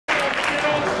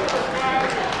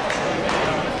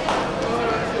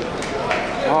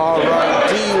All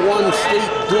right, D1 State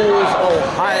Duels,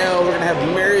 Ohio. We're going to have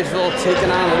Marysville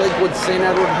taking on Lakewood St.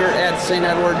 Edward here at St.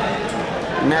 Edward.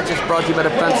 Match is brought to you by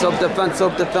Defense Soap,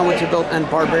 defend what you built, and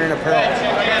Barbarian Apparel.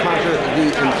 Conquer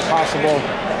the impossible.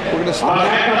 We're going to start.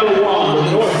 Number 1,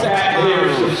 the North Hat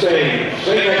here's the same.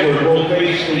 St. Edward will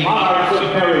face the Monarchs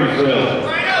of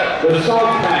Marysville. The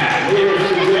South Hat here's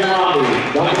the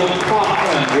Ginali. Douglas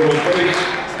Kaufman will face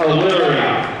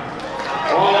Illyria.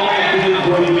 All matches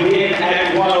will begin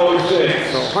at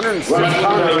 106. So 106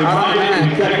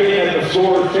 pounds. Check in at the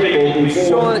score table before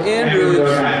Sean Andrews,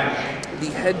 the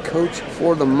head coach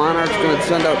for the Monarchs, going to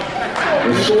send out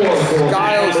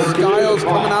Skiles. Skiles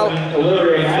coming out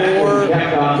for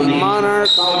the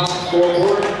Monarchs.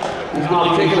 He's going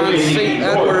to be taking on St.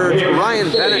 Edward's Ryan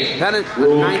Bennett. Bennett, the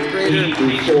 9th grader.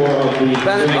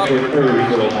 Bennett up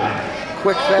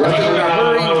quick, fast, and in a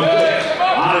hurry.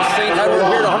 St. Edward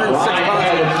here at 106 pounds.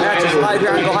 Match is live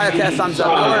here on GoHiocast. I'm Zeb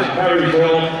Miller.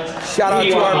 Shout out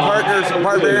to our partners,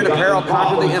 Barbarian Apparel,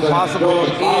 Conquer the Impossible,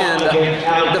 and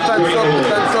Defense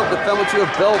Soap, defend what you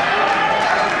have built.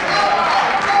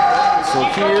 So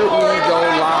here we go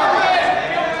live.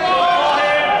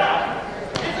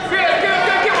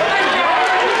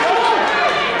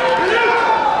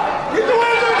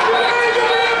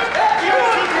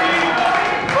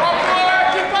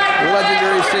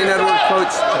 Legendary St. Edward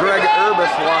coach Greg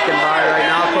Urbis walking by right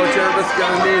now. Coach Urbis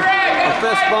giving me a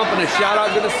fist bump and a shout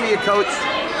out. Good to see you, Coach.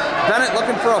 Bennett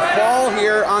looking for a fall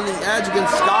here on the edge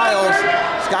against Skiles.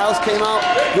 Skiles came out.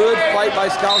 Good fight by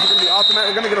Skiles. We're going to be off the mat.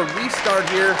 We're going to get a restart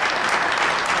here.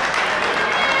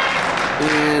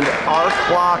 And our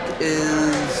clock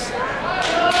is...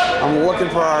 I'm looking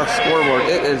for our scoreboard.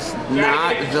 It is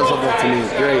not visible to me.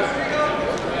 Great.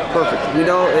 Perfect. You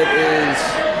know, it is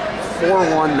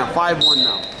 4-1 now. 5-1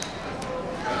 now.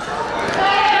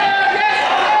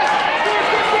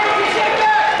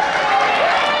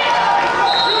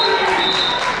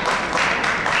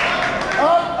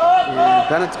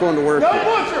 Bennett's going to work. Keep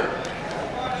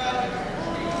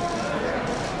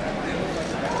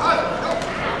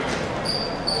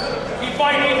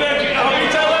fighting defense. I'll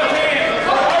reach your left hand.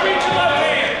 I'll reach your left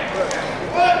hand.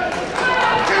 1,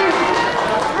 2,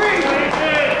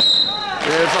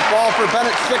 3. There's a fall for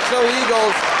Bennett. 6-0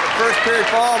 Eagles. First period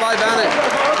fall by Bennett.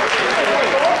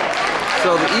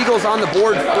 So the Eagles on the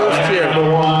board first here.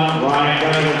 Number 1, Ryan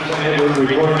Bennett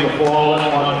reporting the fall at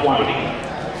 120.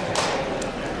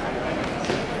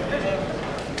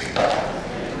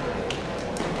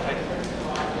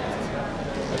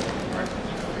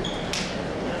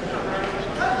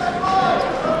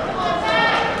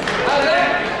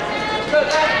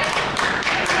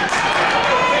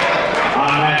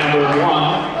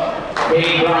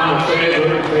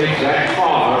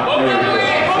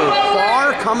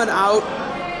 Coming out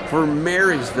for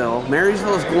Marysville.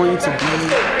 Marysville is going to be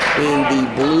in the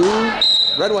blue,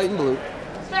 red, white, and blue.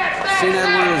 St.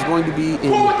 Edward is going to be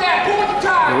in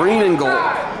green and gold.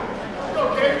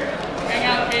 Hang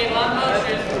out, Kate. Long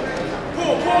motion.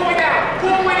 Pull way down.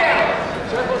 Pull way down.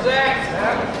 Circle, Zach.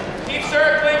 Keep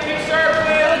circling. Keep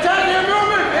circling. All the time you're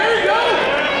moving. There you go.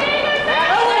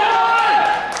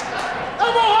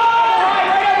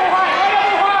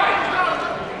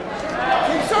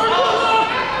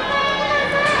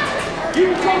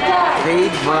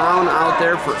 Paige Brown out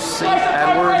there for St.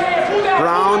 Edward.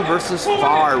 Brown versus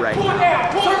Farr right now.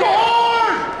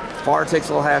 Farr takes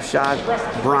a little half shot.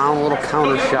 Brown a little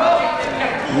counter shot.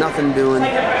 Nothing doing.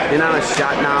 In on a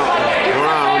shot now.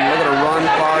 Brown. Look at her run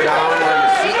far down. We're in the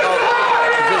seatbelt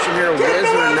position here.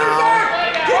 Wizard now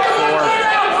for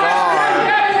Farr.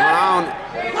 Brown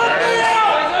has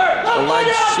the leg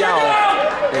shelved.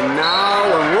 And now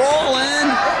we're rolling.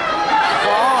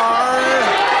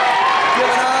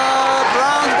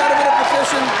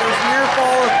 There's near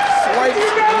fall swipe,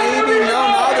 maybe, no,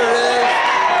 now there is.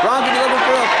 Brown can be looking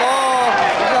for a fall.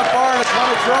 He's got Farr in a ton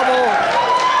of trouble.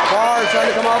 Farr trying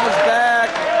to come off his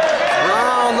back.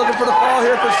 Brown looking for the fall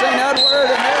here for St. Edward,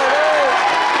 and there it is.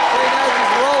 St.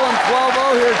 Edward's rolling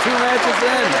 12-0 here, 2 matches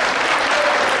in.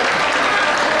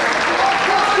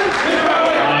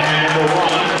 Number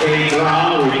 1, Paige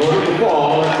Brown reported the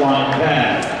fall at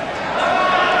 110.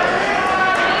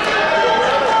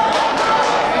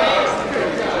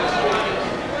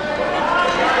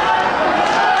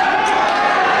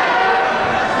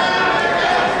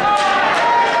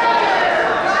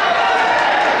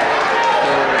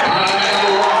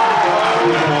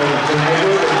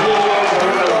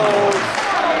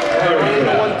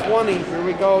 Here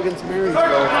we go against Marysville.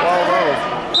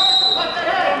 12-0.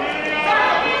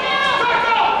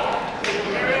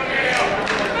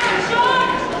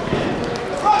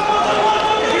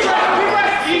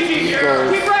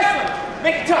 Eagles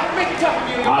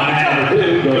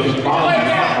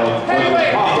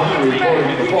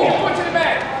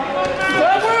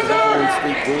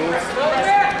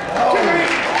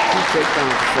takedowns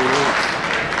for St. Edward.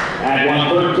 At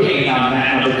 113 on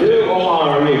mat number 2,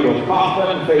 Omar Eagle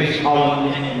Kaufman face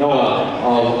Colin Noah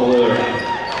of Elyria.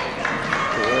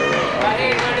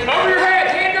 Over your head!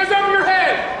 Hand goes over your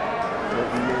head!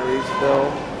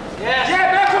 Marysville.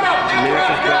 Yeah, back him up!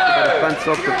 Defense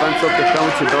up, defense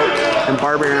your belt, and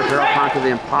Barbarian Apparel conquer the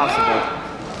impossible.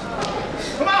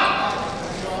 Come on!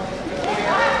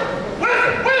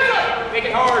 Wizard! Make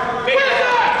it hard! Make it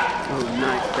hard! Oh,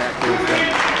 nice back there.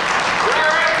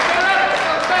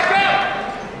 Back up!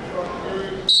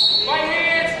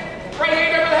 Right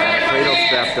hand over the head! Cradle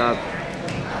strapped up.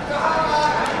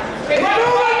 Move it!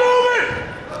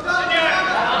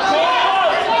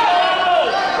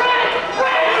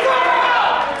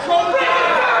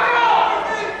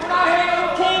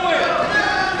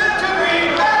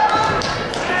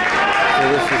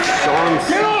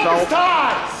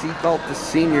 Seatbelt, the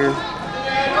senior.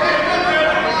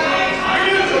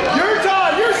 Your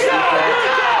time! Your shot!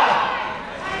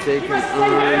 Taking on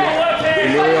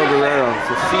Emilio Guerrero.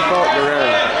 So Seatbelt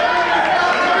Guerrero.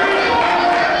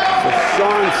 So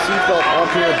Sean Seatbelt up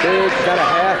here big, got a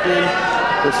half in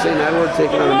for St. Edward,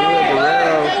 taking on Emilio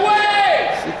Guerrero.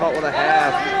 Seatbelt with a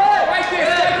half.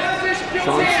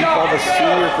 Sean Seatbelt, the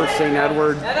senior for St.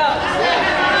 Edward.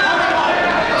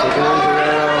 Taking on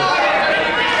Guerrero.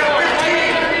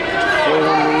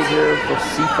 4-1 lead here for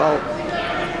Seatbelt.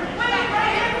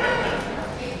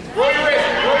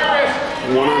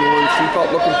 One-on-one, Seatbelt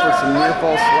looking for some near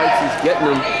fall swipes. He's getting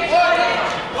them.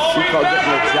 Seatbelt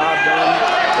getting the job done.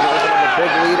 Gonna open up a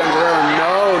big lead on Guerrero.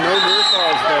 No near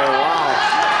falls there. Wow.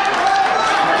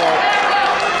 Seatbelt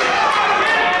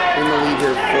in the lead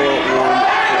here, 4-1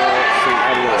 for St.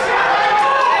 Edward.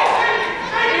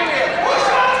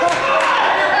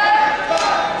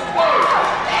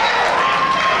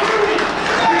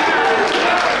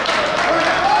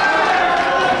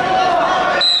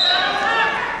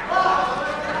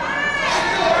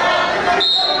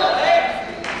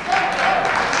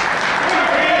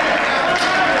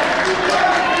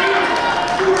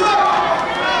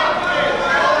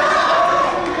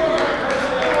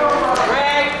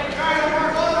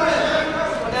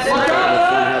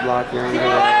 Here on the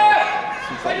right.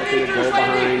 Seatbelt looking to go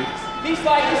behind. Looks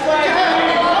like he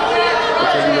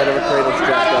might have a cradle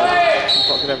strapped up.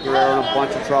 Seatbelt could have Guerrero in a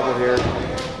bunch of trouble here.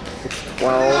 It's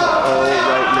 12-0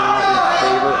 right now in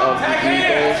favor of the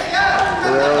Eagles.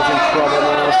 Guerrero's in trouble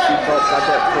now. Seatbelt got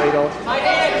that cradle. Got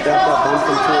that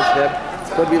bump into his hip.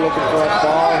 Could be looking for a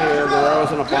fall here.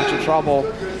 Guerrero's in a bunch of trouble.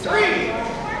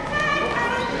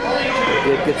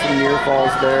 Did get some near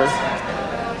falls there.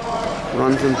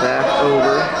 Runs him back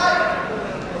over.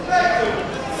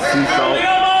 Seatbelt.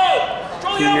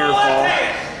 Two near fall.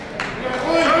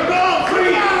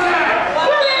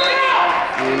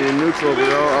 And in neutral,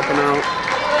 Guerrero up and out.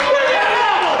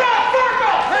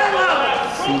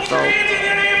 Seatbelt.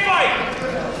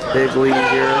 Big lead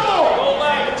here.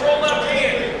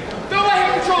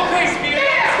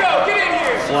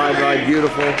 Slide ride,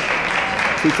 beautiful.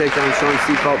 Two takedowns, Sean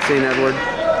Seatbelt, St. Edward.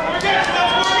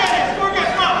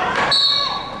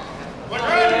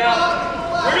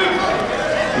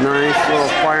 Nice little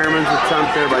fireman's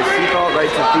attempt there by Seatbelt, right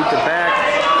to beat the back.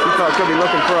 Seatbelt could be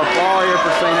looking for a fall here for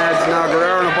St. Ed's. Now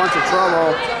Guerrero in a bunch of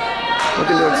trouble.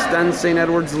 Looking to extend St.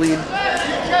 Edward's lead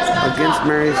against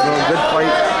Marysville. Good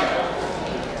fight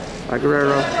by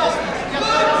Guerrero.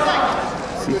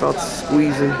 Seatbelt's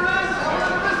squeezing.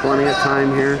 Plenty of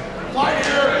time here.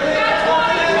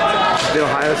 The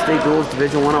Ohio State Duels,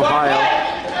 Division I Ohio.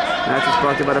 Match is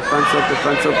brought to you by Defense Up,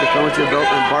 Defense Your Belt,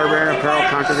 and Barbarian Apparel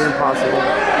conquer the impossible.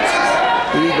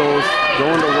 Eagles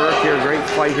going to work here. Great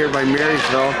fight here by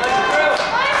Marysville.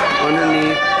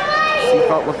 Underneath.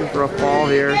 Seatbelt looking for a fall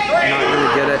here. Not going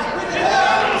to get it.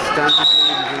 Extends his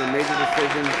lead. He's in a major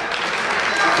decision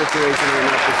situation right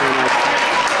now for St. Ed's.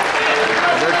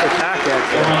 There's the attack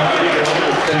actually.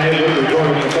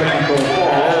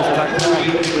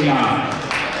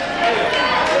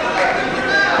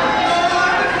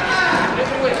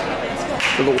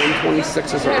 So the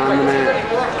 126s are on the mat.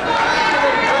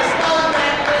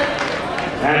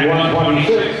 At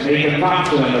 126, Nathan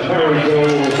Thompson, the Marysville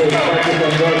will take practice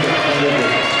on Georgia.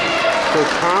 So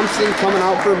Thompson coming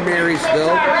out for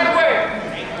Marysville.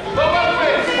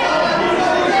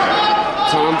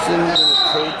 Thompson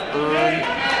going to take on.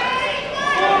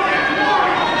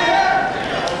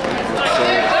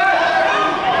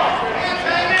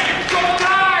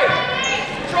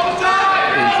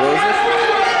 And Joseph.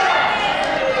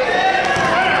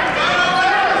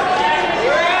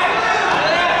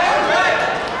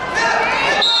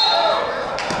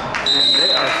 And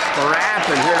they are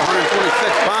scrapping here at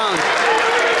 126 pounds.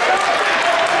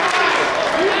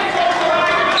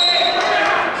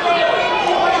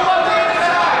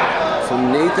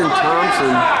 Nathan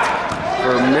Thompson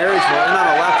for Marysville. And on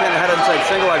a left-handed head inside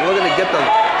single leg, looking to get the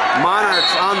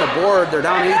Monarchs on the board. They're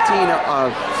down 17-0.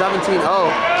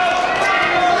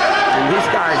 And these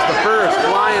guys, the first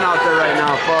flying out there right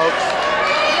now, folks.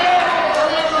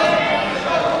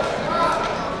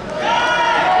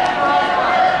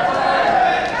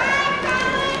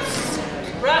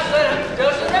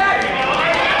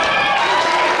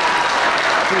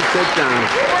 Two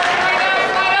takedowns.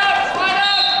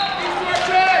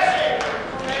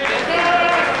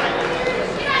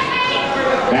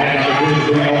 Back at the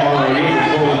booth, we are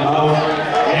pulling out.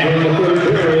 Entering the third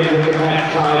period with the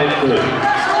match tied at 2.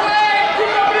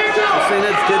 St.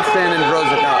 Ed's did send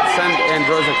Androzek out. Send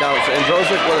Androzek out. So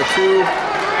Androzek with a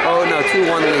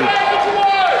 2-1 lead.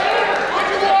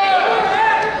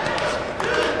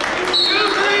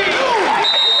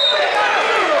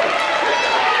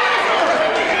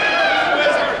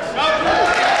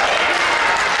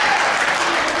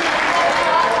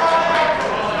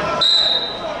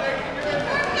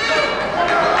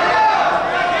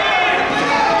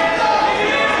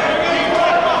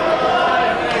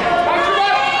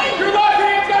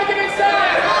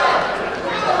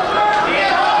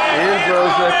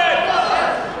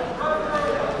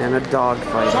 And a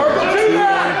dogfight. 2-1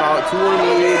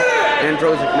 lead.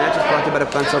 Androzek matches brought to you by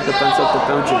Defense Up, Defense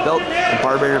built, and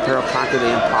Barbarian Apparel conquer the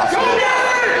impossible.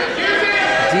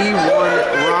 D1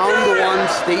 round 1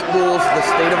 state duels, the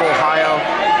state of Ohio.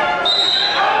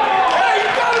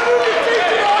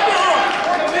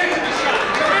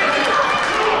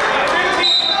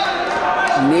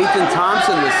 Nathan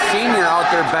Thompson, the senior, out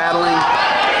there battling.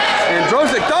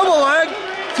 Androzek double leg.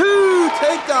 2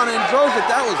 takedown Androzek.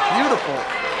 That was beautiful.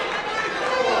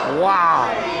 Wow.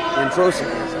 Androzek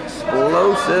is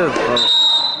explosive, folks.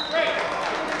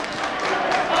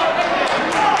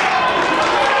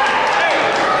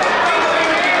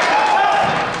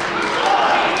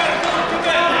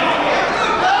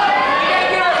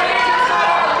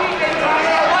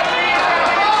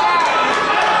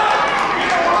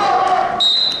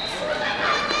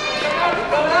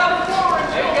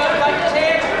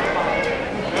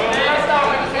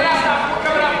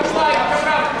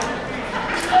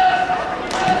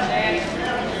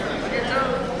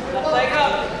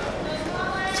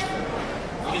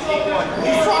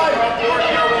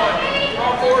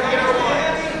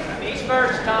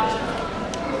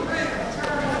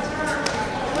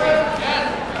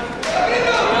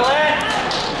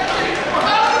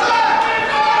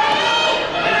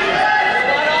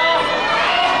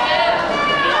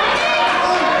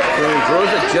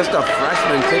 Just a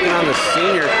freshman taking on the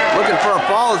senior. Looking for a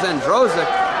fall is Androzek.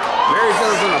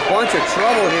 Marysville's in a bunch of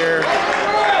trouble here.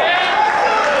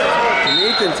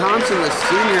 Nathan Thompson, the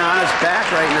senior, on his back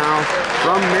right now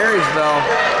from Marysville.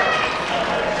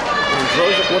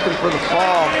 Androzek looking for the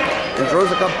fall.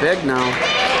 Androzek up big now.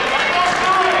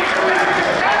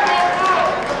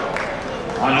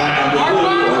 On that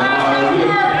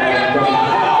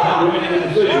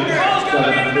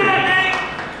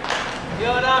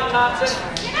Thompson.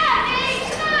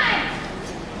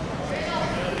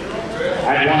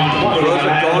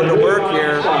 Androzek going to work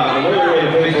here.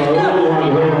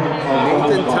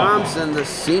 Nathan Thompson, the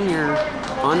senior,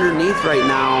 underneath right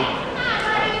now.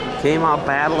 Came out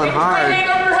battling hard.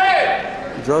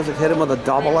 Androzek hit him with a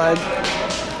double leg. A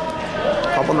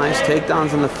couple nice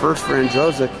takedowns in the first for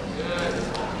Androzek.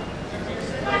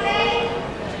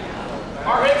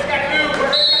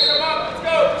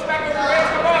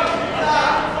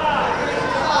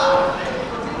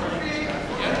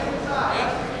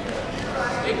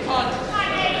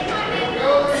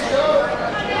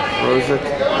 Androzek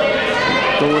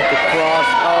going with the cross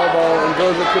elbow.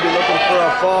 Androzek could be looking for a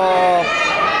fall.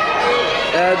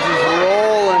 Edge is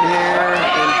rolling here.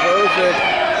 Androzek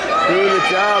doing the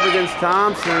job against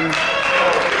Thompson.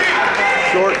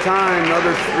 Short time,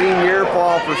 another 3 near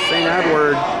fall for St.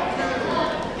 Edward.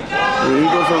 The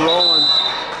Eagles are rolling.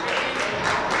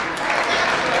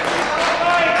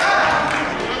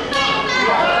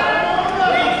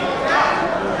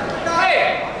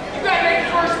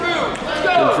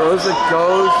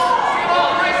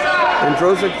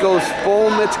 Androzek goes full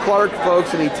Mitch Clark,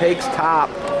 folks, and he takes top.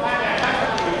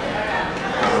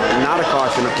 Not a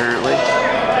caution, apparently,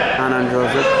 on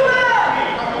Androzek.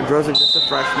 Androzek just a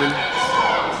freshman.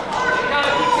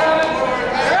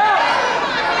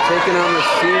 Taking on the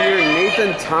senior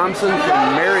Nathan Thompson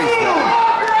from Marysville.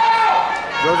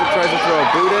 Androzek tries to throw a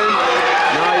boot in.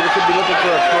 Now he could be looking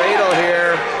for a cradle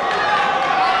here.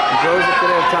 Androzek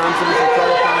could have Thompson in some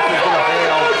trouble. Thompson's going to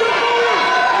bail.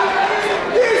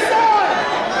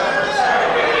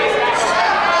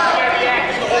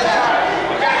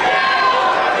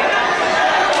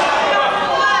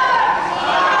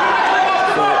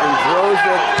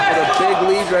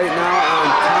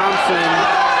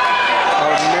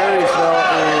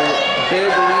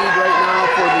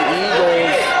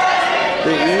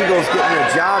 Eagles getting the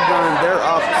job done. They're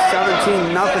up 17-0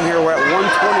 here. We're at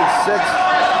 126.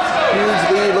 Huge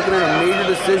lead. Looking at a major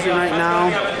decision right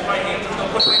now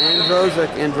for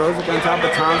Androsic. Androsic on top of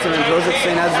Thompson. Androsic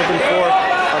St. Ed's looking for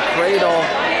a cradle.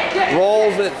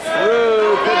 Rolls it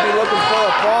through. Could be looking for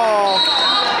a fall.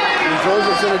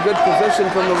 Androsic's in a good position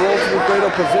from the roll through cradle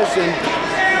position.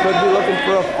 Could be looking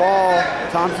for a fall.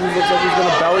 Thompson looks like he's going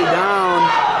to belly down.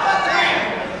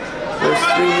 There's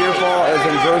 3 near fall as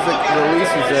Androsic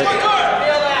releases it.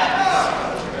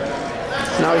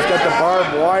 Now he's got the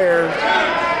barbed wire.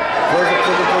 Androsic's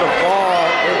looking for the fall.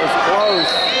 It was close.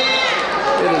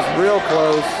 It is real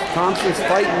close. Thompson's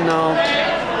fighting now.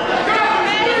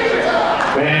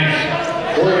 Fans,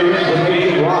 for your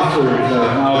information, rosters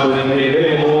have now been made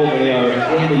available. They are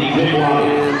in the gym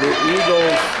lobby. And the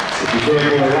Eagles. If you care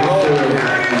for a roster,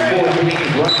 before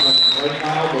teams right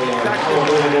now, they are now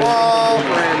available. Ball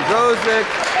for Androsic.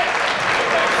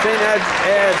 St. Ed's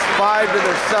adds 5 to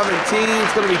their 17.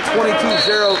 It's going to be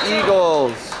 22-0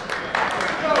 Eagles.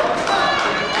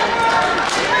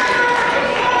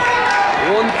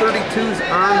 132's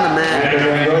on the mat.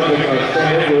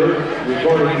 We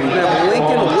have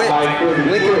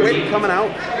Lincoln Witt coming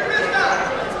out.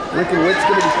 Lincoln Witt's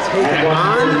going to be taken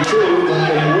on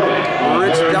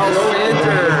Rich Del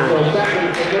Santer.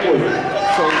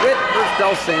 So Witt versus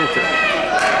Del Santer.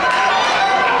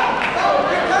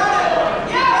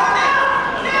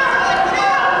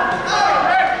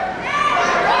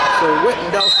 So Witt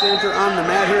and Del Santer on the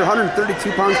mat here.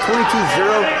 132 pounds,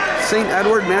 22-0. St.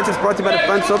 Edward match is brought to you by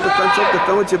Defense Soap. Defense Soap,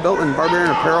 defend what you built, and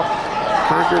Barbarian Apparel.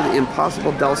 Conquer the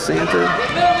impossible. Del Santer.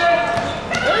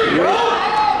 Witt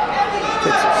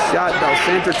takes a shot. Del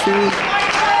Santer 2.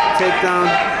 Takedown.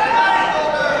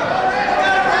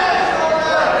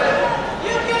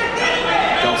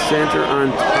 Del Santer on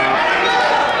top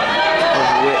of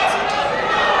Witt.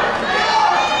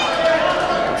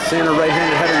 Del Santer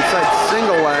right-handed header inside.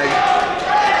 Single leg.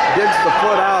 Digs the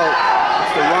foot out.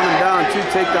 To run him down, 2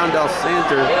 takedown Del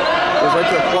Santer. Goes right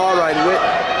to the claw ride. Witt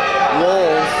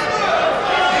rolls.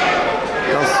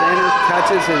 Del Santer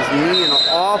catches his knee in an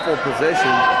awful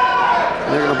position.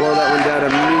 And they're going to blow that one down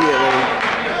immediately.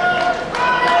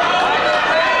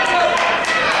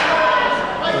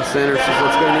 Del Santer says,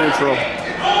 let's go neutral.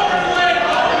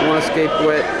 You want to escape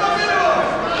Witt.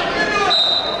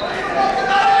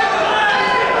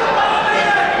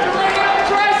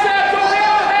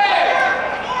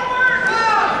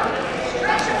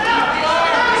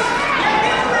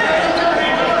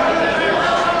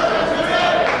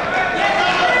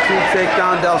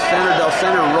 Takedown Del Santer. Del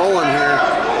Santer rolling here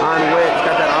on Witt. He's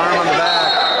got that arm on the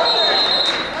back.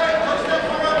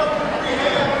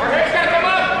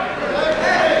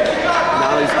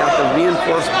 Now he's got the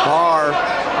reinforced bar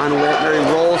on Witt. There he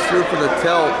rolls through for the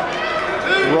tilt.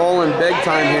 Rolling big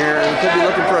time here. And he could be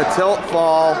looking for a tilt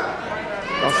fall.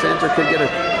 Del Santer could get a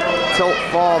tilt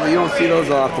fall, but you don't see those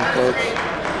often, folks.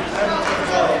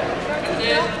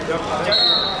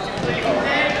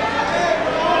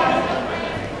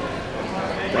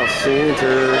 Del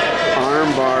Santer, arm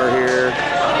bar here,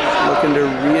 looking to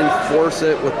reinforce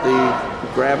it with the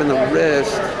grabbing the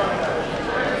wrist.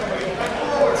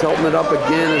 Tilting it up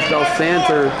again as Del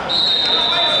Santer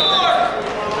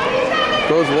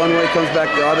goes one way, comes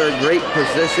back the other. Great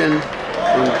position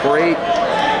and great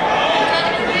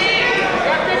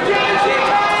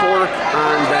torque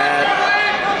on that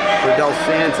for Del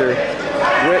Santer.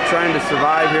 Witt trying to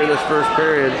survive here this first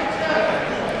period.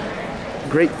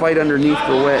 Great fight underneath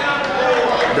for Witt.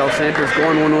 Del Santer's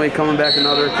going one way, coming back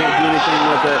another. Can't do anything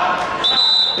with it.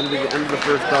 Into the end of the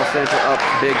first, Del Santer up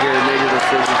big here, major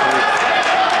decision points.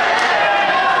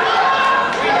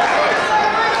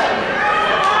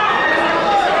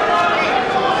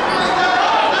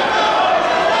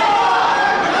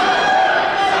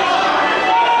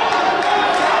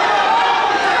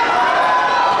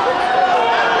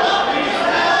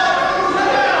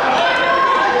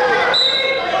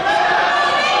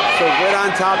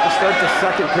 Top to start the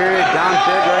second period, down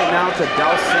big right now to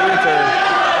Del Santer.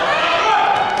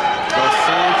 Del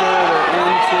Santer, they're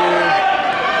into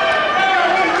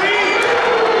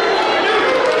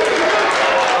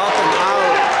up and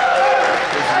out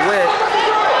is Witt.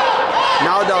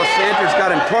 Now Del Santer's got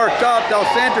him torqued up. Del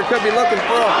Santer could be looking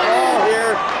for a fall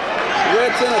here.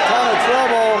 Witt's in a ton of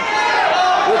trouble.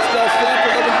 Which Del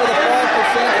Santer looking for the fall for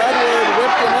St. Edward.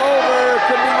 Whipped him over,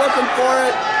 could be looking for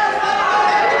it.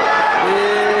 And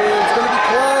it's going to be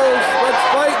close. Witt's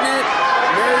fighting it.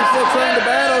 Marysville trying to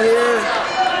battle here.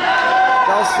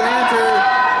 Del Santer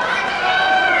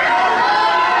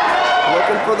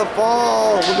looking for the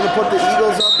fall. looking to put the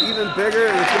Eagles up even bigger,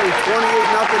 and it's going to be 28-0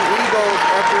 Eagles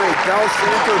after a Del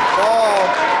Sanford fall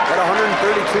at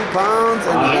 132 pounds,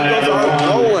 and the Eagles are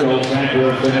rolling.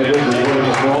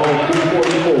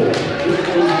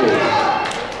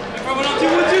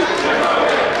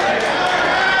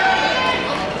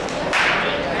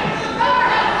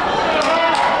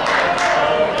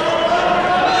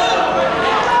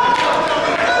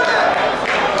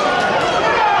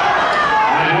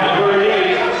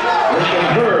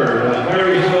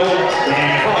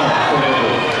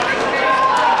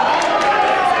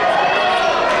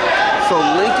 So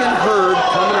Lincoln Hurd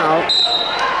coming out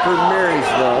for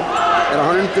Marysville at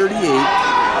 138.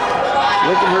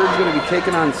 Lincoln Hurd's going to be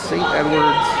taking on St.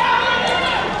 Edwards.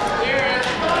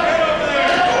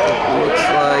 Looks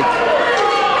like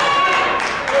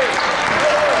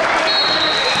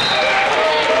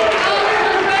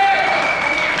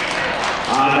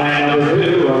Dan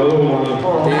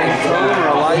Cohen or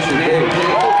Elijah Name.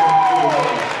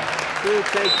 Two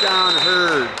take down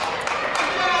Hurd.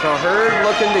 So Hurd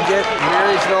looking to get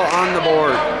Marysville on the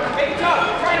board.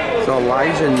 So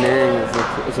Elijah Nang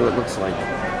is what it looks like.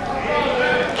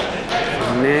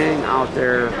 Nang out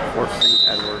there for St.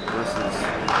 Edward versus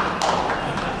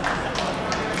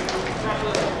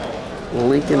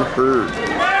Lincoln Hurd.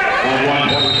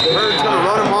 Hurd's going to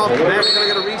run him off, and then we're going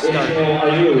to get a restart.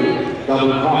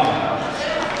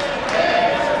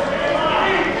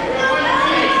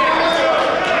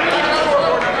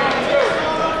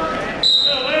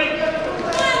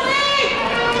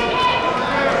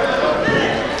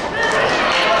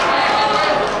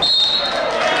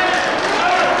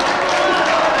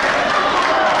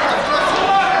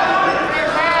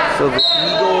 So the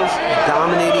Eagles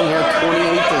dominating here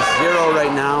 28-0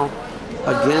 right now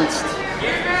against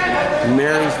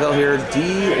Marysville here.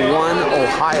 D1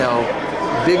 Ohio.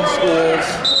 Big schools.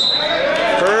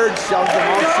 Hurd shoves them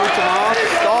off, shoots them off.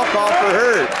 Stall call for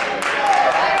Hurd.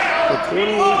 So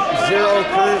 28-0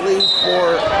 currently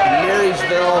for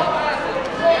Marysville.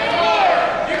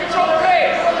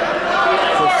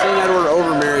 So St. Edward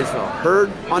over Marysville.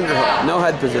 Hurd underhook, no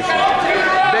head position.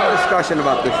 Big discussion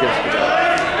about this yesterday.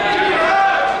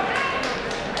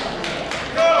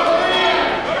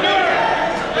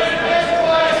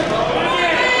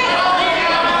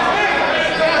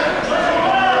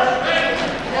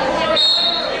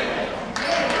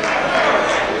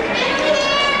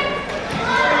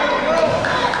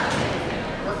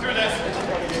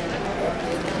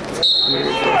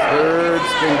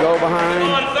 Hurd's can go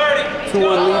behind. 2-1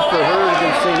 lead for Hurd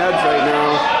against St. Ed's right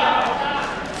now.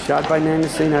 Shot by Nang to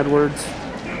St. Edwards.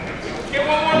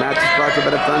 Match is brought to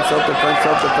you by Defense Soap, the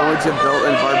Village of built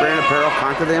and Barbarian Apparel.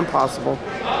 Conquer the impossible.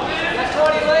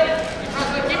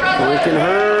 Lincoln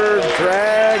Hurd,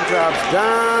 drag, drops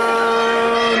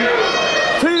down.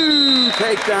 2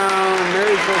 takedown.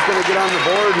 Marysville's going to get on the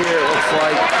board here, it looks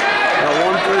like. At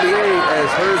 138 as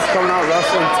Hurd's coming out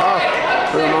wrestling tough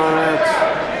for the Monarchs.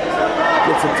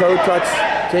 Gets a toe touch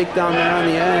takedown there on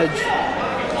the edge.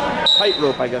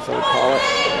 Tightrope, I guess I would call it.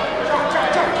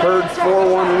 Hurd's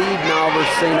 4-1 lead now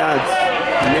versus St. Ed's.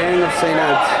 Nang of St.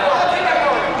 Ed's.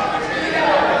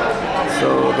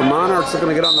 So the Monarchs are going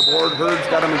to get on the board. Hurd's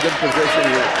got him in good position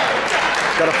here.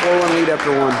 Got a 4-1 lead after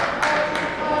one.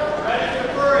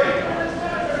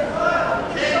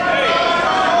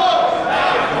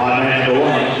 On number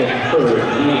 1, Hurd,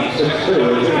 lead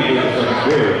 6-2,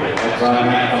 that's on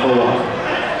number 1.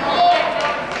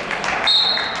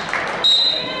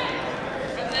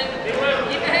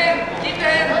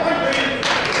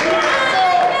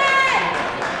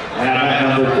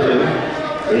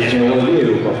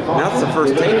 That's the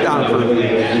first takedown for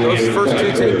those first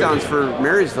 2 takedowns for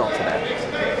Marysville today.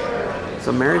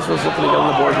 So Marysville's looking to get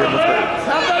on the board here with the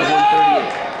 138.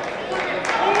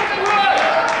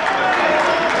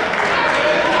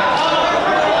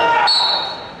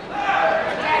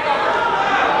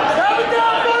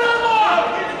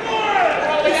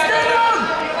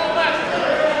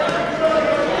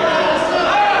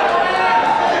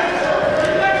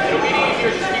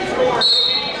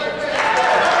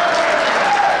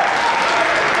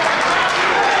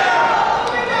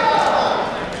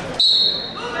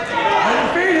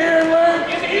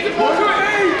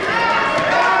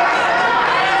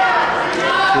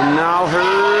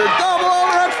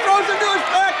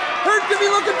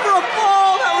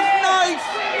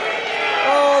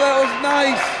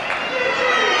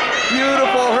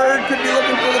 Beautiful. Hurd could be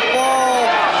looking for the fall.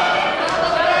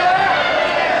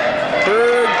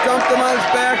 Hurd dumped him on his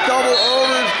back, double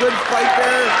overs. Good fight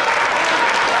there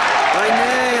by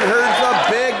Nang. Hurd's up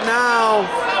big now.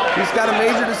 He's got a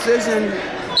major decision.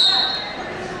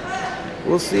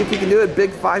 We'll see if he can do it.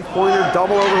 Big 5-pointer,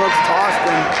 double overhooks tossed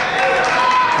in.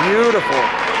 Beautiful.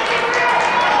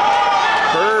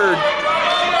 Hurd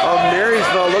of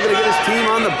Marysville looking to get his team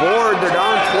on the board. They're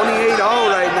down 28-0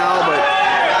 right now, but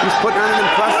he's putting on an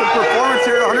impressive performance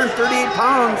here at 138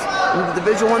 pounds in the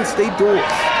Division I state duels.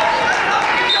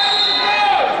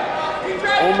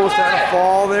 Almost had a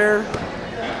fall there.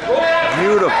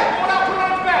 Beautiful.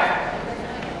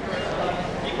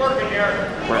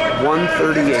 We're at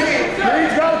 138.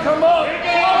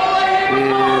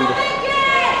 And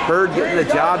Hurd getting the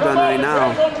job done right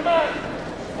now.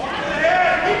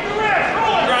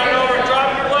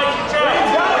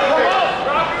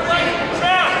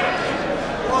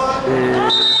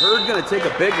 And Hurd going to take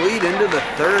a big lead into the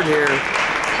third here.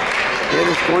 It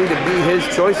is going to be his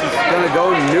choice. He's going to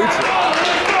go neutral.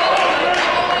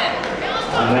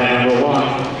 And then number 1,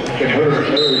 Hurd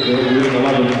leading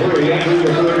 11-3 after the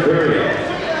third period.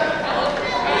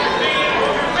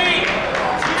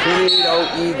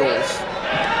 28-0 Eagles.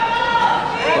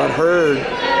 But Hurd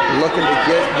looking to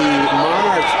get the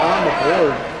Monarchs on the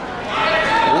board.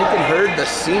 Lincoln Hurd, the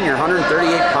senior,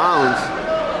 138 pounds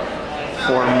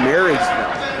for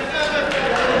Marysville.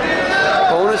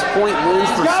 Bonus point wins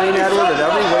for St. Edward at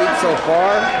every weight so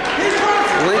far.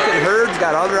 Lincoln Hurd's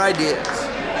got other ideas.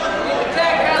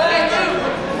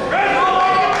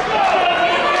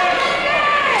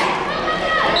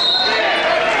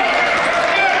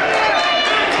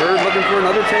 Hurd looking for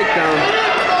another takedown.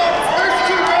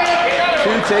 2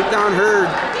 takedown Hurd.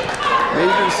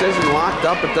 Major decision locked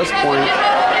up at this point.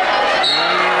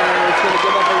 And it's going to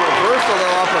give up a reversal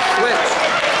though off a switch.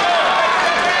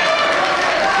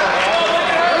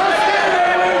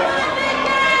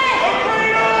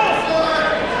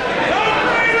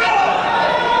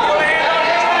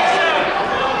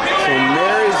 So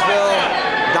Marysville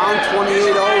down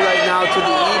 28-0 right now to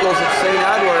the Eagles at St.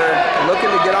 Edward,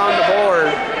 looking to get on the board.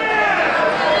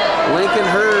 Lincoln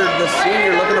Hurd, the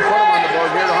senior, looking to put him on the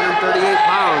board here at 138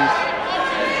 pounds.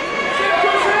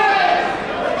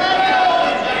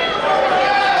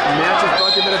 The match is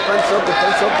brought to you by Defense Soap,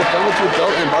 defend what you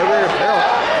built, and Barbarian Apparel,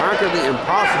 conquer the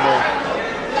impossible.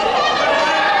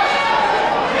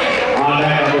 On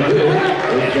that number 2,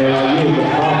 HLU will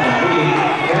come from leading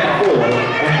 10-4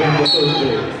 entering the third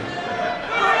period.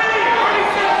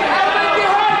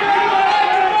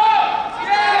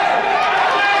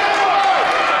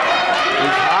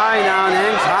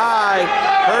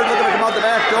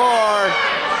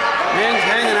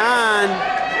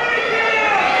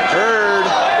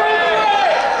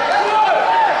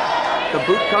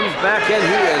 Boot comes back in. He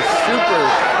is super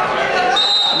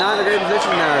not in a great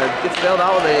position. Gets bailed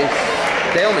out with a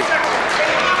stalemate.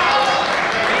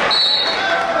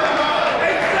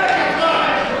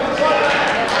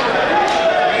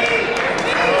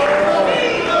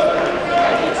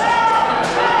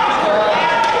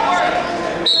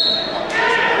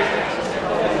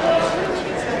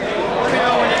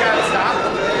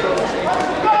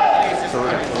 So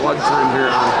blood time here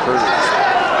on Curtis.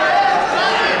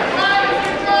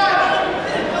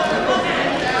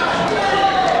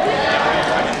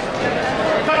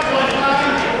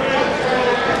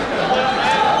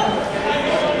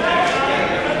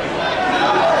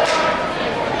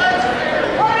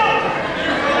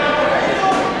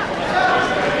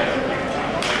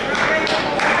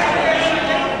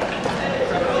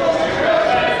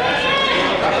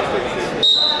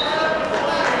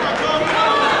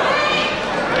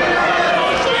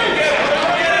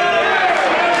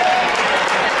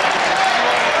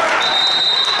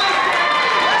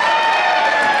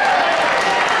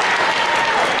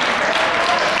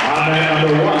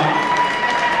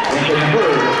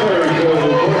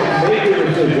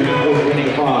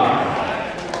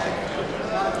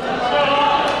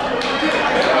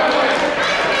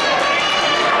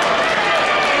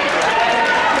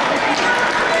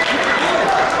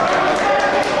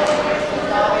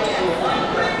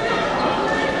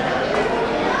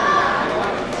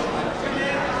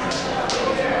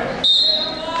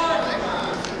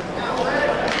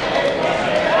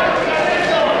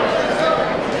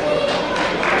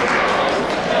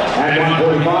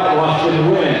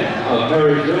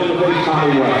 Marysville to face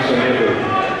Tommy West and Edward.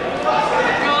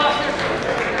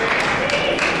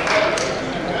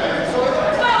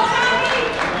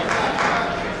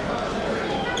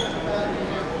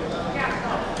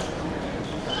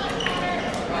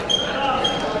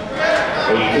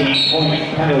 Point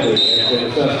penalty has been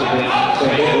assessed against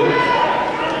St. Edward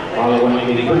following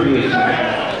the previous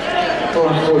match for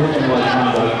unsportsmanlike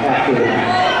conduct after the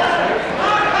match.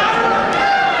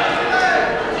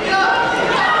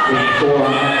 The score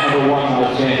on number 1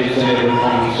 outstanding St. Edward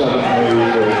 27,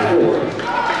 Marysville 4.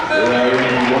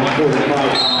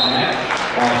 45-pound match.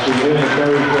 Austin Will and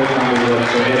Marysville County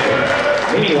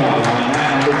USA. Meanwhile, on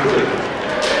mat number 2,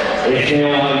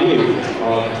 HLIU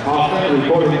of Hoffman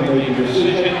reporting the major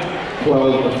decision,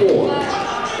 12-4.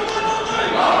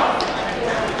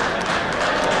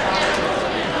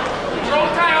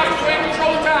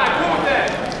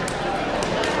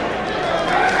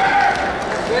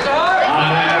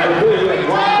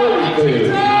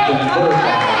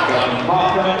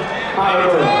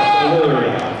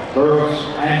 Burroughs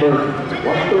and Burton,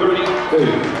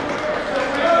 132.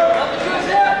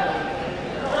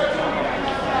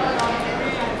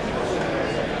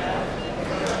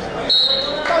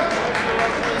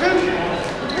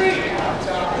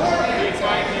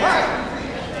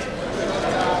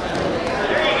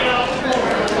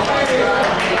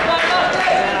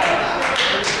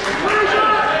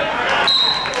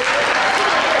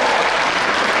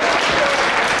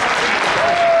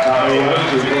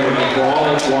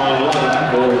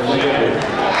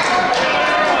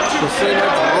 The St.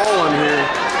 Ed's rolling here.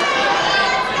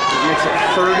 It makes it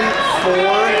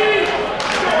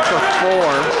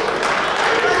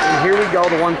 34-4. And here we go,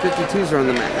 the 152s are on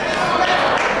the mat.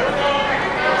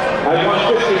 At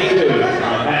 152,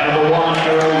 mat number 1,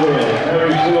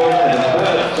 Marysville and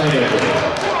St. Edwards.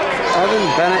 Evan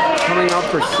Bennett coming out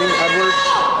for St. Edwards.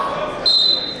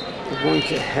 We're going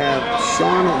to have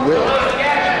Sean Will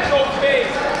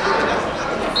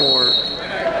for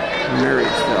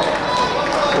Marysville.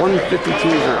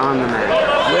 152s are on the mat.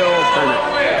 Will Bennett.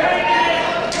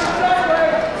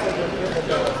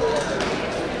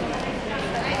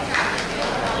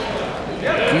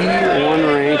 D1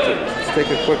 ranking. Let's take a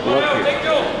quick look here.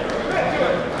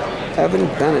 Evan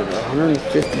Bennett,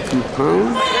 152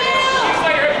 pounds.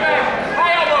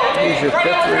 He's your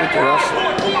 5th ranked wrestler.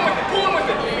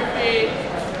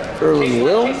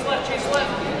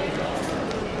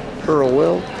 Earl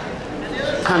Will,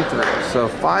 10th ranked. So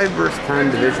 5 versus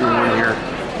 10 Division 1 here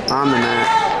on the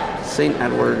mat. St.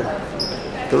 Edward,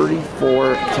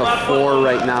 34-4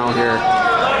 right now here.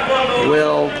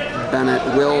 Will Bennett,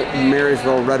 Will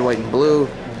Marysville, red, white, and blue.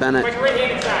 Bennett,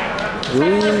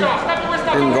 green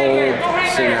and gold,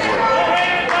 St. Edward.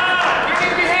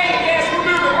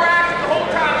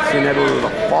 St. Edward with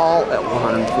a fall at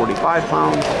 145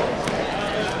 pounds.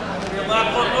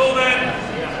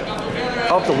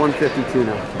 Up to 152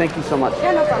 now. Thank you so much.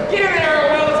 Yeah, no problem. Get in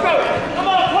there, Will. Let's go.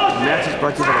 Come on, push. Match is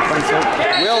brought to you by the Fence Hook.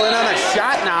 Will in on a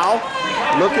shot now.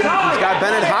 Looking, he's got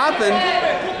Bennett hopping.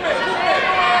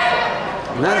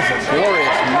 And that is a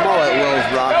glorious mullet Will's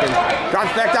rocking.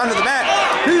 Drops back down to the mat.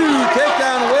 Take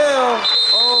down Will.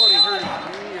 Oh, and he hurt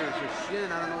his knee or his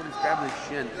shin. I don't know what he's grabbing his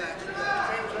shin.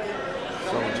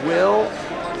 So Will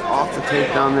off the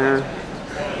takedown there.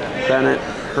 Bennett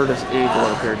hurt his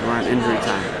ankle up here during injury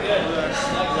time.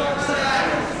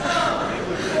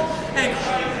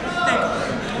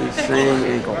 He's saying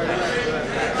ankle.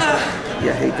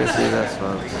 You hate to see this,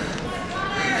 folks.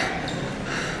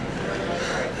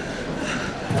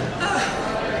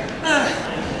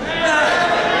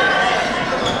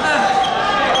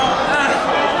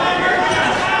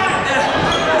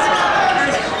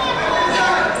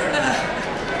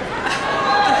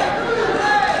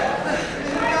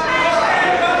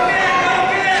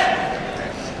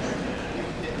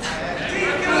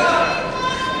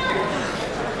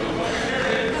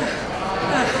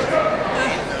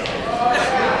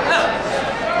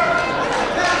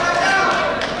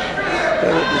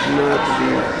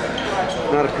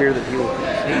 Not appear that he will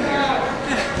continue.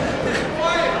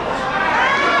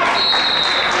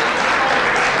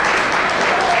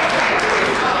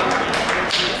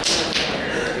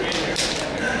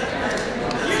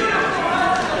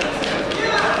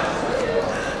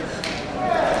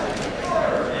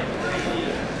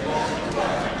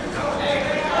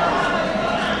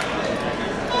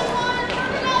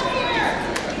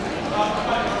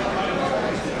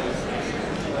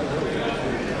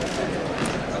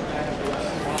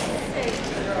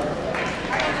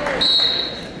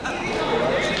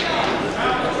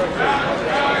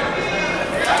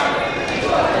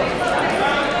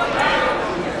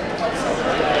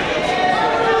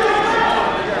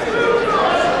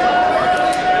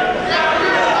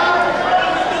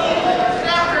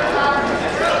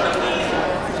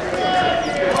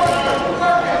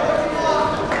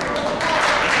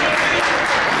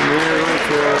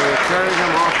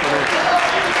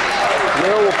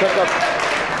 Pick up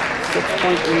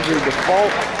 6-point injury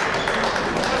default.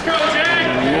 Let's go,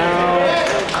 Jack! Now,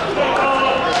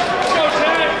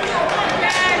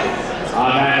 on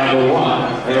mat number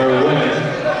 1, there are women.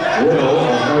 Will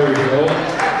of Marysville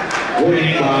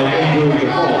winning by injury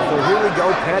default. So here we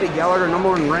go, Patty Gallagher,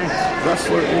 #1 ranked.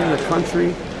 wrestler in the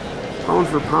country, pound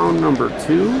for pound number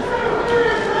 2.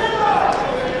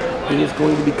 He is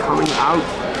going to be coming out.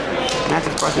 Match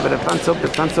is brought to you by Defense Up,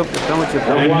 Defense Up, Defense Up.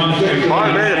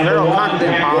 Barbarian Apparel,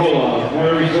 Cocktail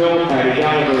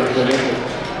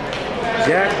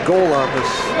Jack Gola, the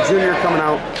junior coming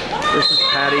out. This is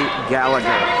Patty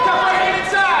Gallagher.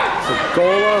 So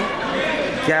Gola,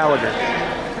 Gallagher.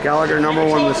 Gallagher, number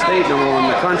 1 in the state, number 1 in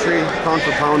the country, pound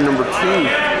for pound number 2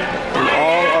 in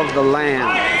all of the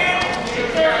land.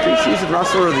 Preseason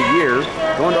Wrestler of the Year,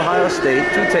 going to Ohio State,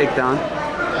 2 takedown.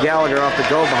 Gallagher off the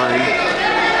go behind.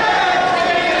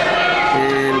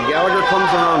 And Gallagher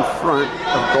comes around front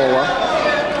of Gola.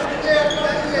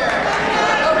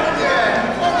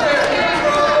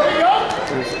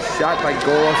 There's a shot by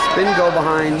Gola, spin go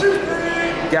behind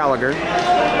Gallagher.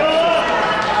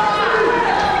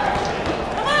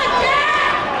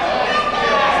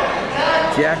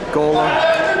 Jack Gola,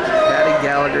 Patty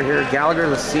Gallagher here. Gallagher,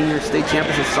 the senior state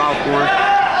championship sophomore.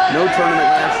 No tournament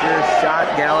last year.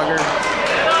 Shot Gallagher.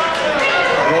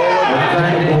 Gola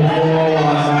defending.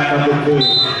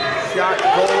 Shot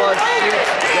Gola,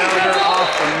 shoots Gallagher off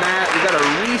the mat. We got a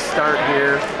restart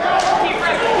here.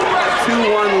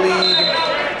 2-1 lead,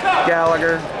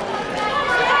 Gallagher.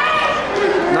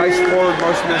 Nice forward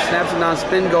motion there. Snaps it down,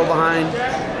 spin go behind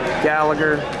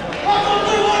Gallagher.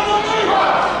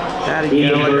 Patty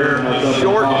Gallagher,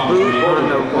 short boot on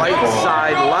the right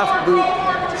side, left boot,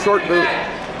 short boot,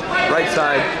 right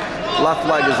side, left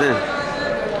leg is in.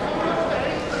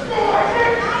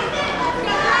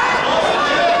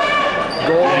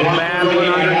 Gold battling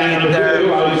underneath there. 4-2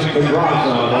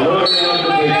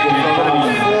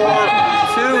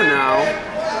 now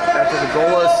after the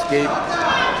Gola escape.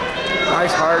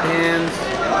 Nice hard hands,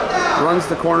 runs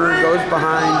the corner, goes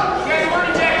behind.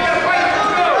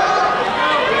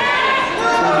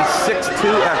 6-2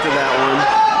 after that one.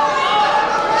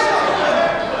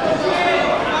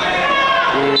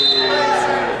 And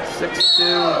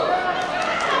 6-2.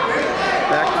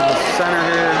 Back to the center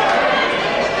here.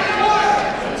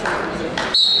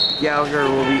 Gallagher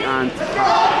will be on top.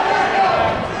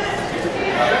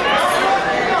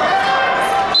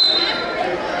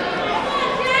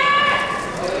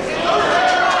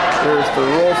 There's the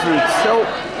roll through tilt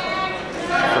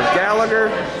for Gallagher.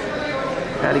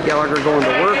 Patty Gallagher going to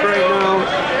work right now.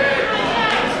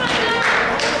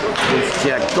 It's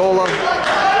Jack Gola.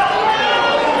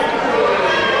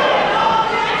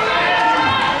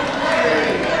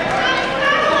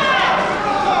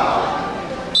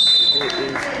 It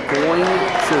is going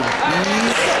to be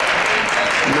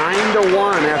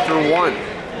 9-1 after 1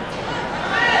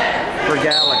 for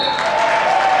Gallagher.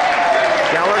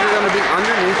 Gallagher going to be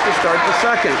underneath to start the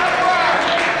second.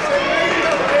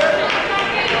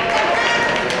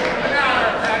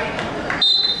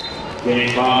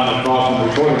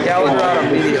 Gallagher out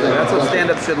immediately. That's what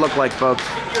stand-up should look like, folks.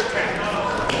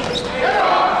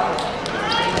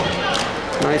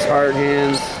 Nice hard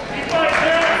hands.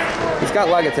 He's got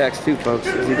leg attacks too, folks,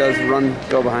 as he does run,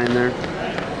 go behind there.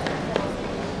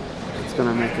 It's going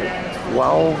to make it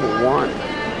 12-1.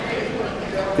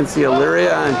 You can see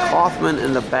Illyria and Kaufman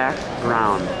in the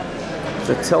background. It's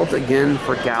a tilt again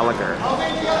for Gallagher.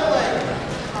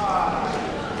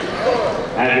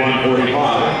 At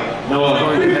 145. Noah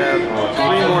going to have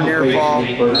 3 more near fall.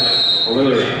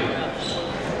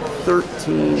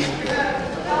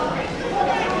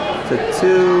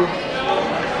 13-2.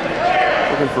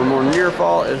 Looking for more near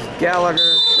fall is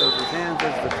Gallagher. Shows his hands.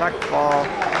 There's the tech fall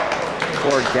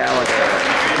for Gallagher.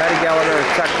 Patty Gallagher,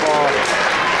 tech fall.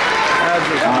 As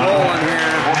is rolling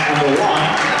here.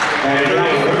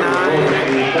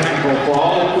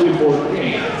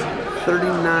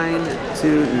 39-9.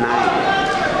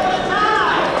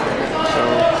 So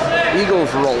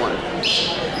Eagles rolling.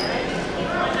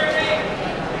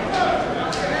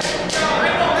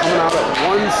 Coming out at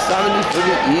 170 for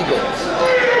the Eagles.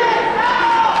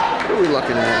 What are we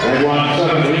looking at? At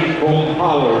 170, Colton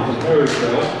Powers of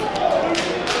Marysville.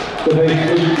 The base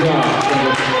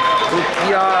Luke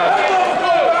Giag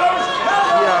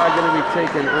going to be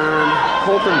taking on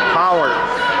Colton Powers.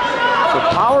 So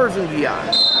Powers and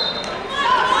Giag.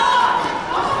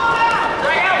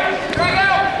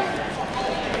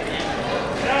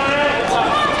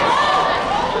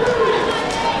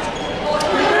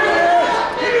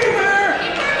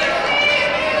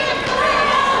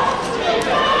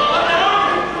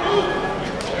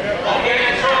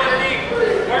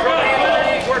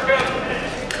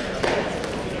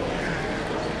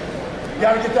 You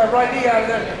gotta get that right knee out of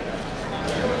there.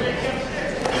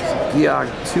 Giag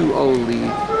 2-0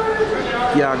 lead.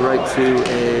 Giag right to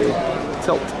a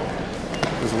tilt.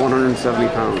 Is 170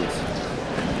 pounds.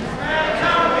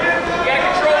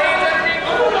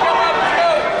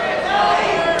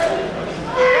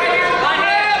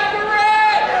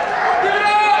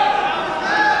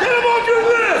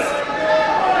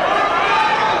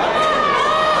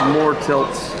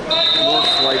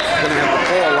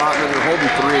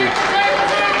 3.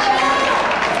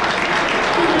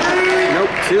 Nope,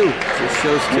 2. Just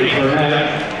shows 2.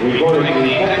 Recording the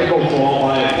technical fall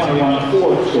by a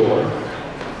 21-4 score.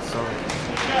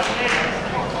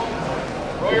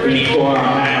 The score on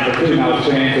mat number 2 now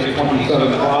stands at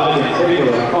 27-5 in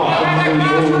favor of Kaufman, who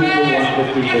moved to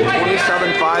 152.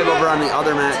 27-5 over on the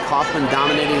other mat. Kaufman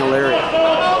dominating Elyria.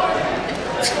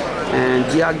 And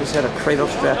Giag just had a cradle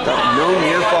strapped up. No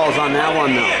near falls on that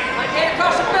one though.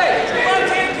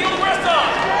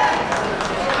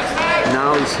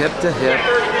 Now he's hip to hip.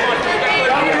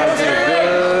 Giag's in a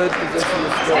good position to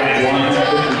start.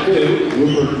 152,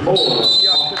 Rupert Fuller.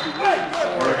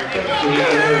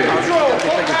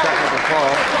 Take a technical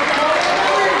call.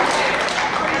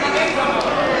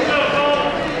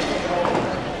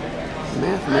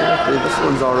 Mathematically, this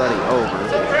one's already over.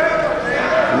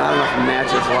 Not enough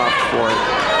matches left for it.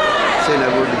 St.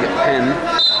 Edward to get pinned.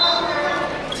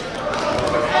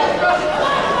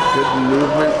 Good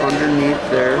movement underneath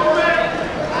there.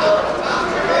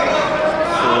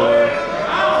 For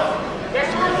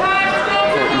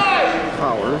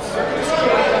Powers.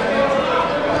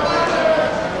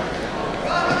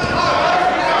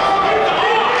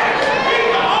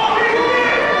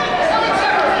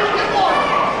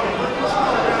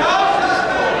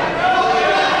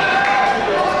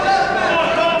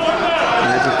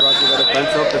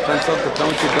 Defense up the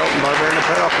Tony Belton Barbarian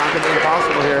Apparel. Conquer the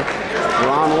impossible here.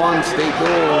 Round 1, state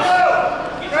duels.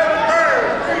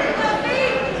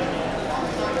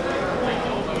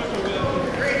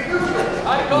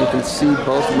 You can see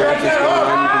both matches going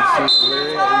on. You can see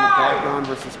Elyria in the background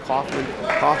versus Kaufman.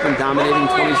 Kaufman dominating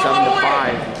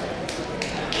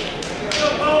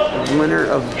 27-5. The winner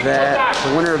of that,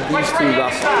 the winner of these 2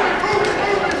 wrestle.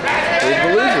 The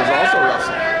losers also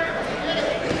wrestle.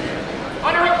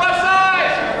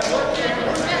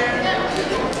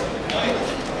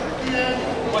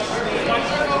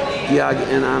 Giag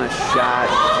in on a shot.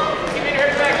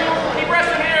 Keep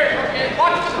resting here.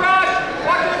 Watch the crush.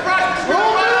 Watch the crush.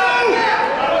 Roll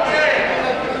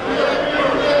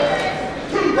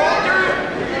through.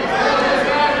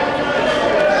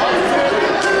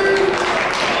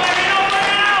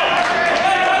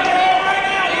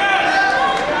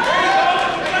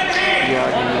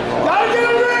 Gotta get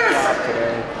a wrist.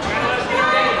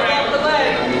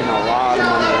 I mean, a lot of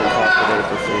money on top today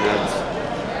for St. Ed's.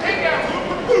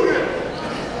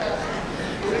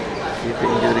 See if he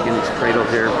can do it again. He's cradled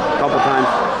here a couple times.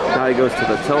 Now he goes to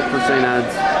the tilt for St.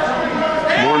 Ed's.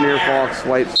 More near fall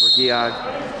swipes for Giag.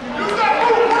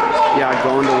 Giag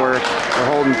going to work. They're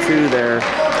holding 2 there.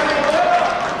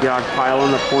 Giag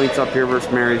piling the points up here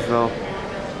versus Marysville.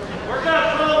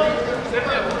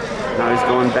 Now he's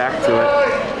going back to it.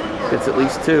 Gets at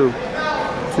least 2.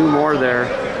 2 more there.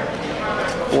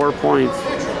 4 points.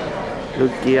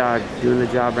 Luke Giag doing the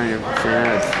job right here for St.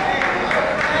 Ed's.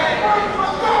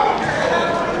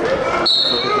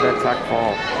 Look at that tuck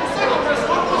fall.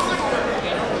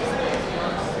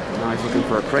 Now he's looking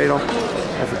for a cradle.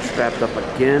 Has it strapped up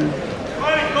again.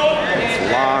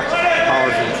 It's locked.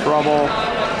 Powers in trouble.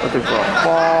 Looking for a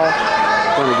fall.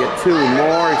 Going to get 2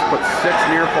 more. He's put 6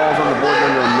 near falls on the board in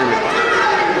under a minute.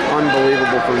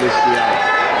 Unbelievable for Luke Giag.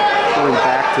 Going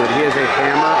back to it. He has a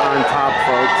hammer on top,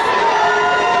 folks.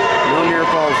 No near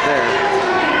falls there.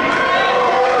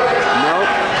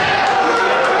 Nope.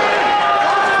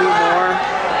 2 more.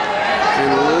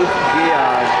 And Luke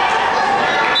Giag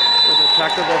with a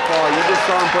technical fall. You just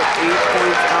saw him put 8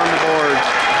 points on the board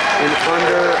in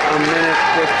under a minute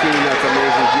 15. That's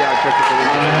amazing. Giag picks up the win.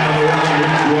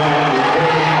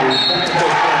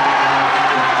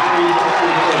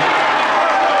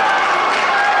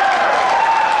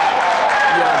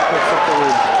 Giag picks up the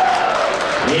win.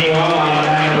 Meanwhile,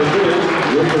 on number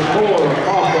 2, Rupert Fuller of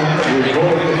Kaufman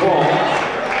recording the fall.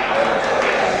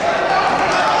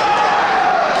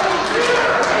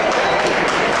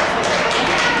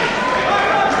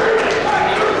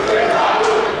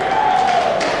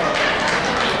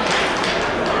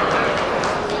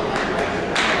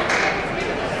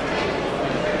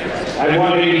 At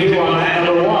 182 on mat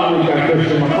number 1, we've got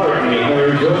Christian McCartney,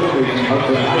 Marysville, facing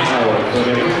Hudson Hightower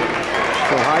today.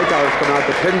 So Hightower's putting out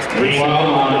the pins.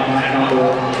 Meanwhile, on mat number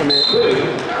 2,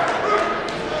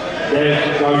 there's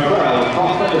Gartrell,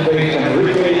 Kaufman to face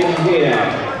Enrique Munguia,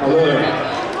 Elyria.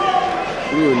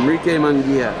 Ooh, Enrique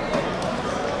Munguia.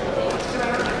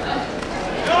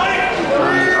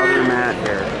 On the other mat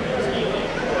here.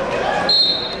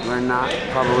 We're not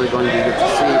probably going to get to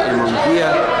see a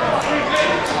Munguia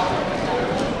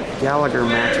Gallagher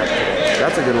matchup today.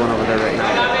 That's a good one over there right now.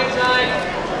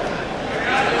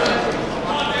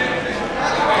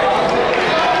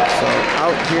 So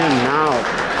out here now.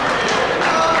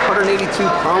 182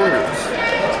 pounders.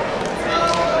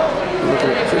 We're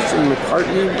looking at Christian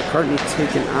McCartney. McCartney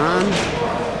taking on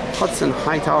Hudson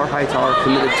Hightower. Hightower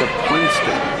committed to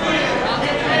Princeton.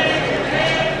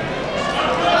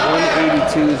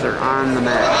 182s are on the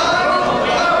mat.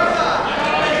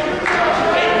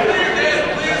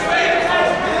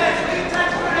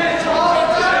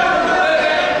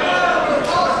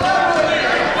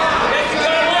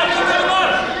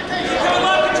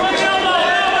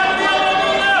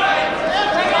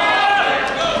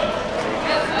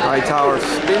 Hightower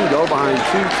spin go behind 2,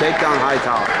 takedown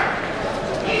Hightower.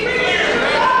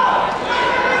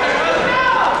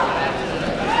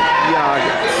 Yeah,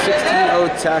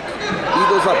 16-0 Tech.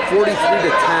 Eagles up 43-10.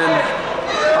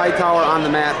 Hightower on the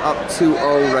mat up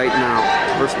 2-0 right now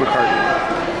versus McCartney.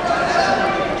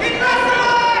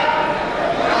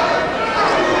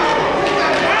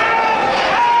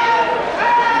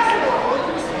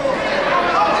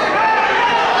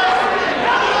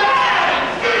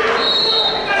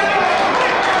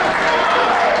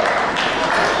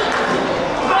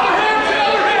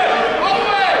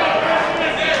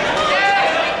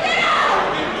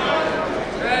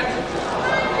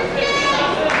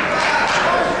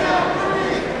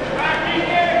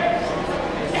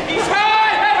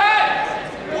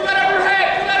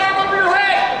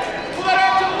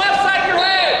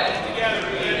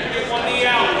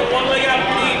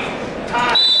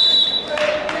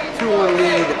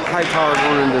 Hightower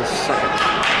going into second.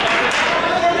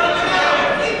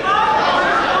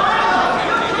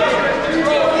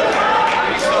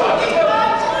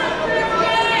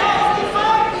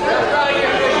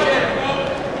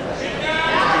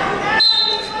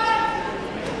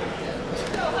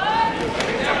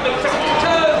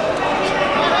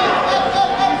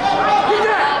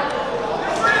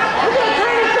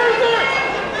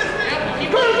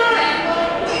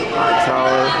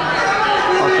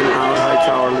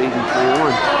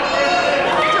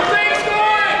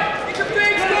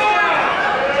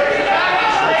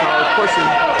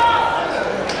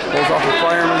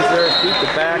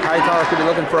 Hightower could be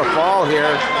looking for a fall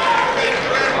here.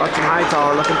 Watching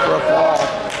Hightower looking for a fall.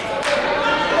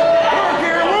 Work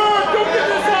here, work! Don't get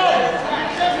this up!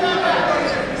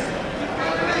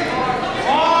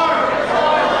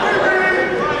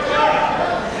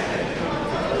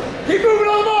 Keep moving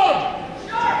on the ball!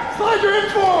 Slide your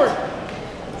hips forward!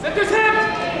 Set this hip!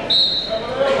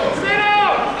 Stay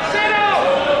down! Stay down!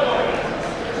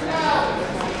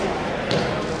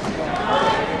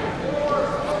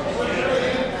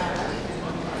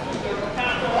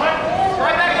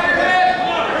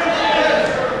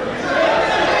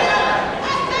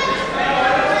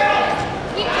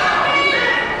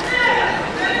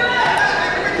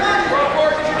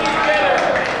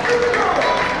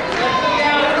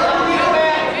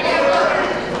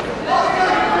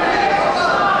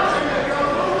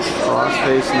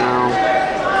 Face now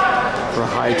for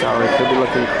Hightower. He could be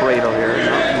looking cradle here.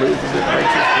 No, loses it,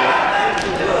 breaks his foot.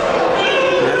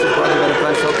 That's his brother, got a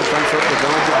fence hook, the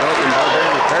donut, the belt, and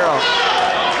Barbarian Apparel.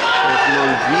 If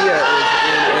Mungia is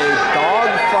in a dog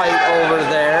fight over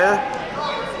there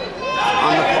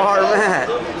on the far mat.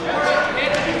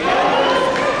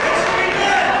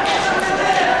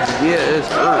 Mungia is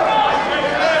hurt.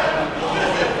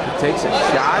 He takes a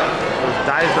shot,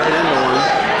 dives right into one.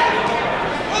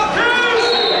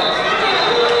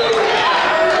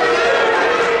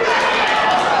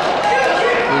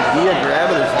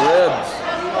 Grabbing his ribs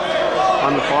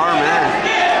on the far mat.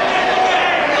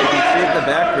 You can see it in the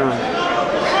background.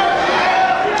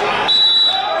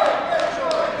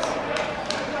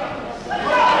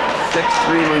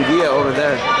 Mungia over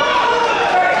there.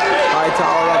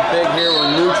 Hightower up big here.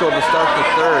 We're neutral to start the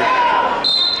third.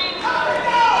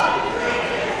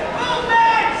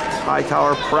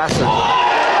 Hightower pressing.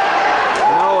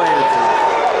 No answer.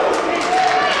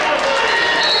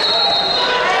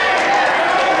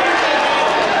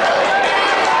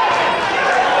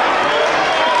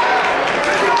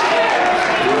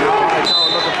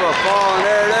 Ball, and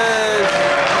there it is.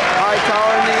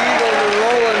 Hightower and the Eagles are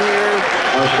rolling here.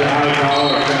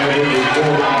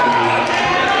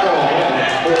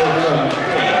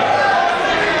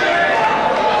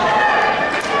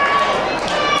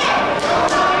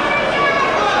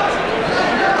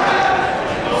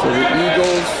 So the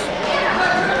Eagles,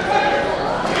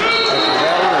 after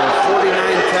that one, a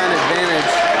 49-10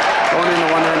 advantage going into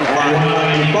 195.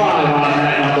 195 on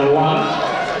that number one.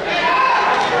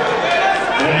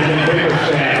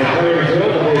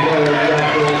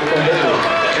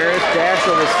 Harris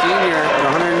Dashel, the senior, at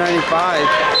 195,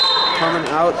 coming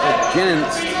out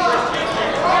against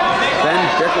Ben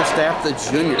Bickerstaff, the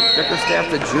junior. Bickerstaff,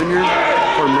 the junior,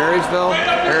 for Marysville,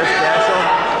 Harris Cashel,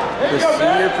 the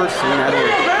senior for St.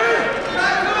 Edward.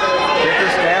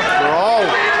 Bickerstaff brawl.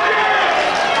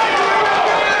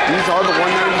 These are the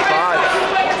 195s.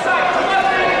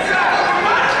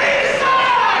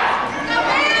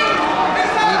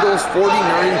 Eagles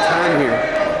 49-10 here.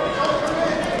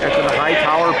 After the high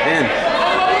tower pin.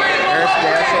 Harris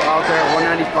Cashel out there at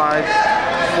 195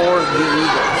 for the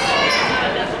Eagles.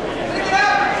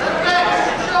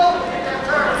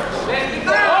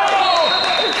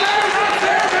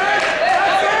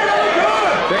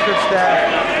 Bickerstaff,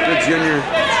 the junior.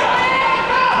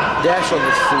 Dashel,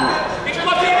 the senior.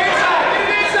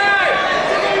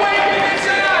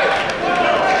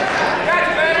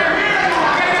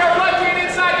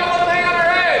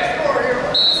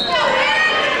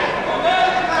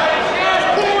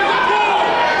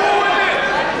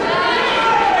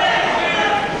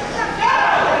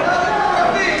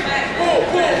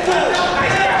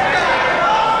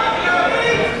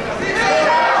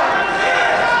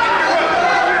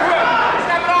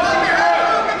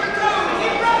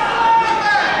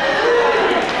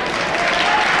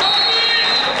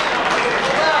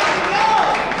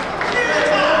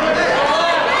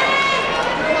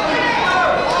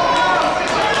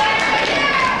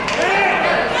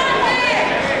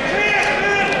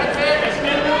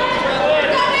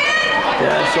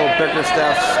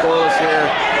 Bickerstaff scoreless here.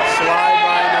 Slide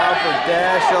by now for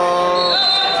Dashel.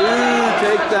 2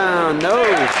 takedown. No.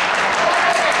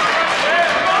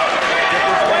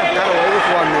 Bickerstaff got away with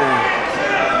one there.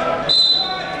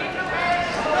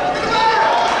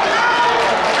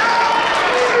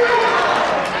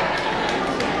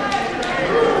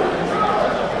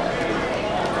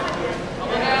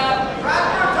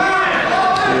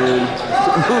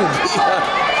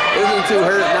 Isn't too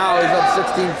hurt now. He's up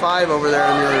 16-5 over there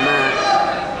on the other mat.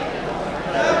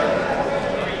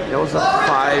 It was a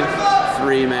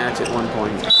 5-3 match at one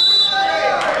point.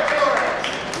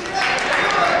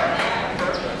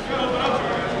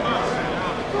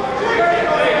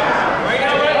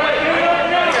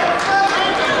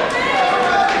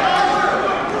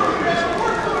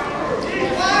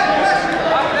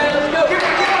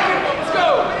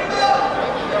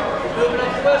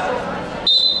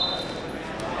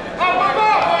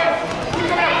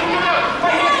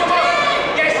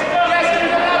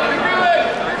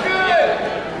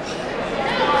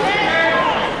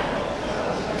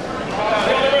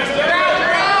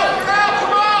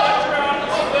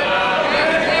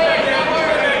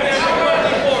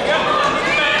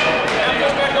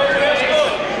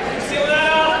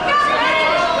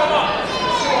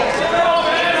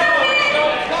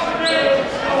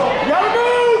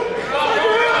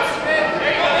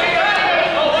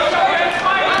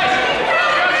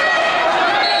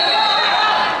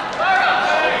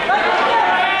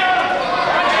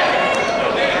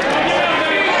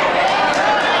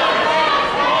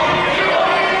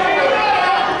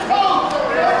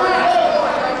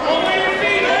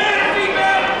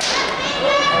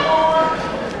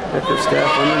 Bickerstaff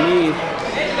underneath.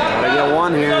 Gotta get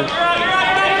one here.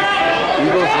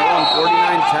 Eagles rolling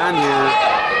 49-10 here.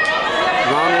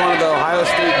 Round one of the Ohio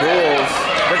State duels.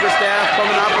 Bickerstaff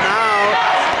coming up and out.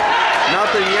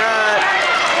 Nothing yet.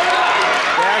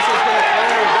 Dash is gonna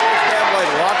clear. Bickerstaff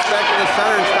like walks back to the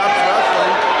center and stops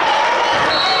wrestling.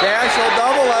 Dash will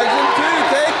double legs and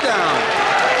 2 takedown.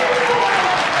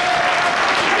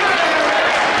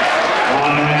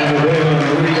 On that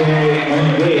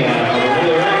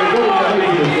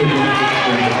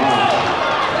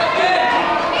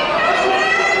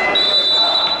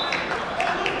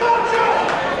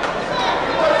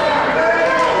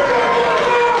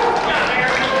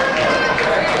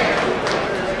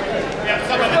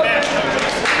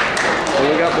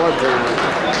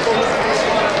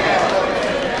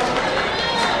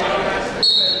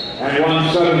And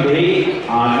 170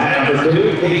 on mat number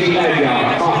 2, Casey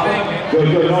Nagyon, Coffin,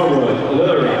 Jojo Norwood,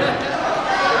 Illiterate.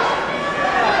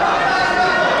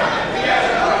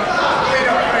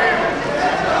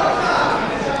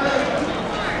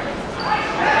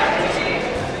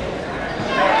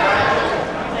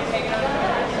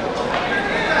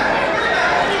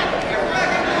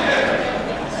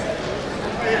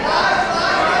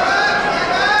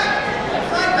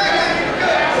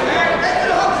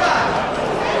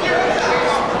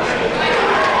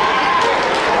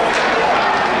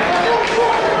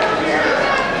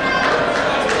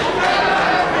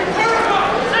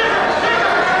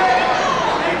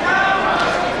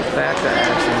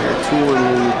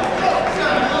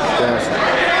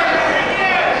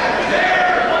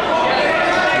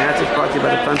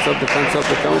 Defense up,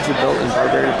 the guns you built in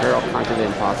Barbarian Apparel conquer the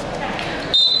impossible.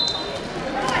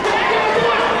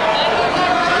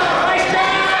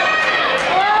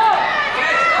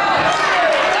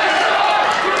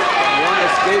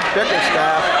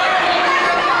 Bickerstaff.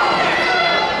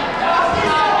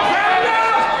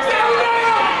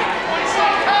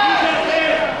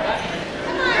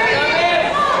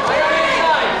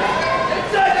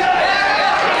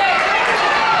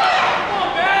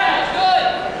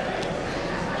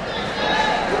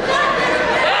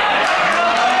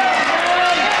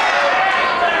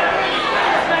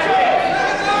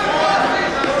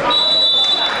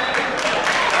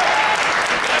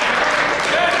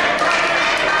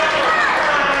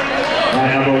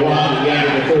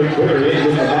 Period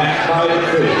with the back 5-2.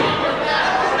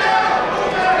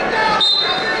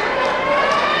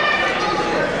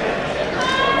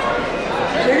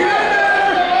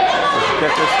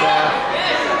 Bickerstaff.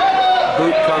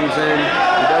 Boot comes in.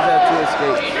 He does have 2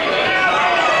 escapes.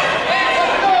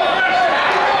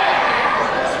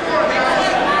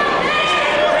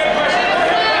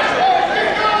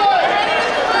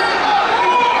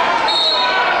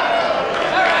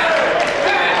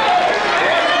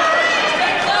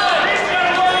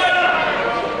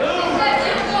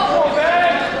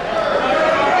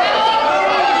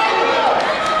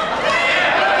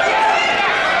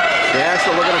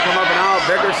 Looking to come up and out.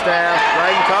 Bickerstaff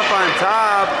riding tough on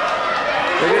top.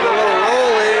 They get a little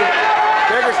rolly.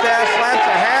 Bickerstaff slaps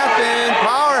a half in,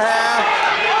 power half.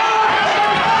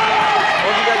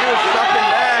 All you gotta do is suck him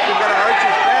back. You gotta arch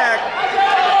his back.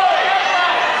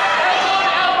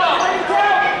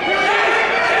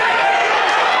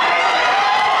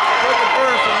 Looking for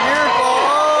some near fall.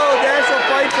 Oh, Dashel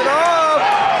fights it off.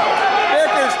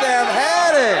 Bickerstaff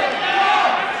had it.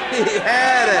 He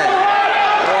had it.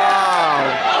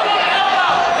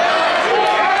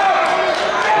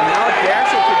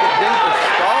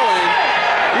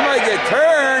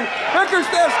 Turn.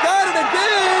 Bickerstaff's got it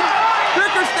again.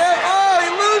 Bickerstaff, oh, he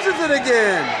loses it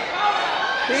again.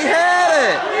 He had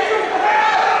it.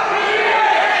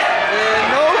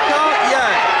 And no count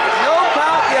yet. No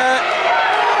count yet.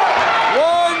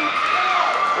 1.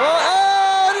 Well,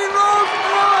 and he rolls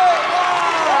through it.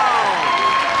 Wow.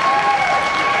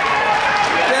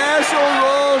 Dashel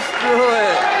rolls through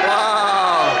it. Wow.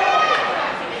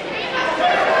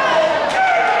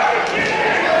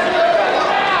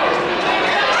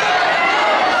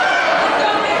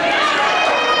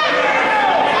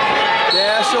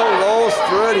 Rolls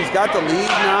through it. He's got the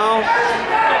lead now.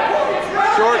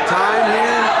 Short time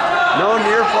here. No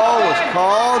near fall was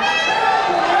called.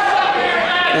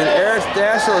 And Eris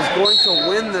Dashel is going to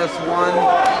win this one.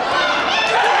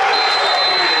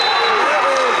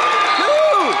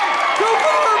 Two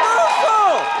for the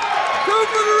reversal!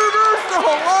 2 for the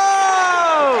reversal!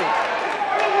 Whoa!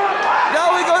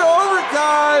 Now we go to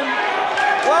overtime.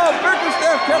 Wow,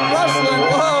 Bickerstaff kept wrestling.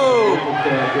 Whoa!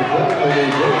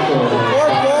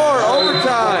 4-4,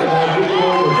 overtime.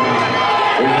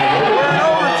 We're in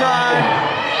overtime.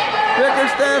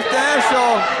 Bickerstaff,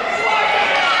 Dashel.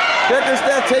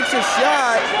 Bickerstaff takes a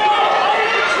shot.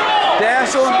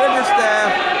 Dashel and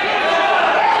Bickerstaff.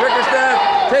 Bickerstaff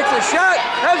takes a shot,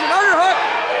 has an underhook.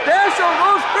 Dashel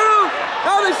goes through.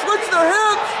 Now they switch their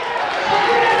hips.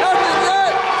 Nothing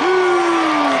yet.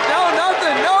 No,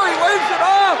 nothing. No, he waves it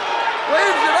off.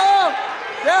 Waves it off.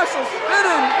 Dashel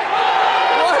spinning.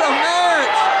 What a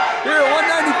match. Here at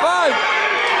 195.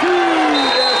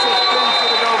 Dashel spins for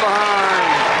the go behind.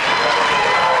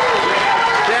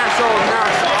 Dashel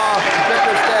knocks off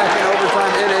Bickerstaff in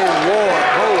overtime in a war.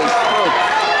 Holy smokes.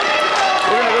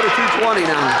 We're going to go to 220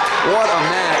 now. What a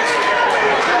match.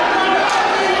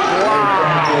 Wow.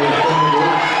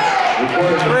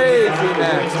 Crazy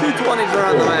match. 220s are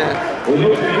on the mat.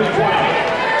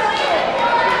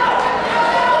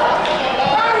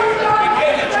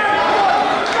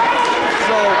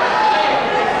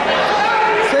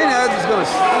 Going to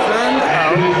send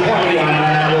out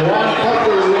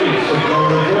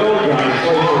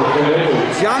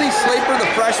Johnny Slaper, the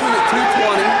freshman at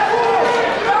 220.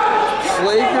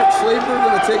 Slaper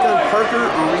going to take on Parker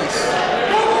Reese.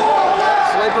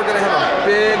 Slaper going to have a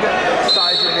big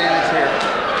size advantage here.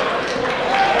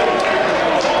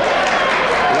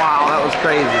 Wow, that was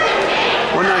crazy.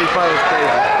 195 was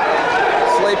crazy.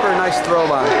 Slaper, nice throw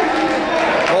by.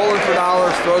 Bowling for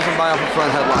dollars, throws him by off the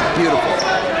front headlock. Beautiful.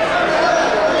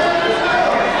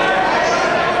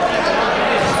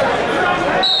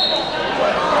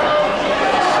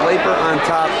 Slaper on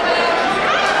top.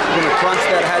 Going to crunch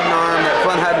that head and arm, that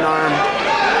front head and arm.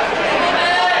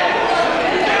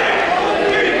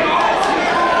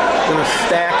 Going to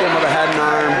stack him with a head and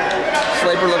arm.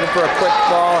 Slaper looking for a quick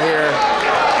fall here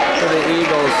for the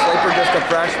Eagles. Slaper just a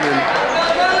freshman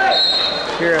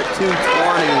here at 220.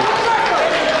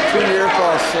 2 near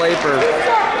fall Slaper.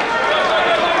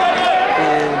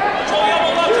 And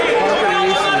Parker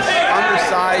Reese is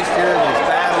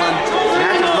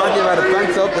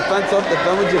fence up,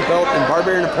 defend what you built, and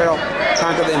Barbarian Apparel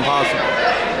conquer the impossible.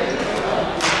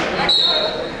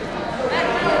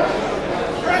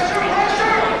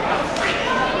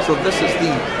 So this is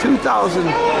the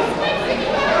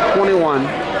 2021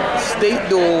 State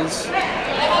Duels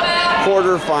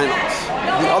quarterfinals.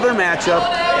 The other matchup,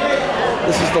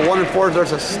 this is the 1 and 4.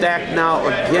 There's a stack now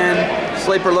again.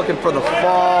 Slaper looking for the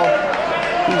fall.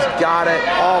 He's got it,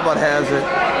 all but has it.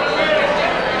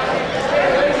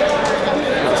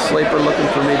 Now Slaper looking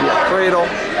for maybe a cradle.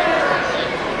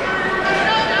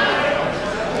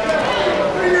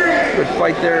 Good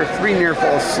fight there. 3 near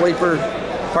falls. Slaper.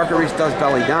 Parker Reese does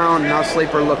belly down. Now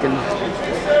Slaper looking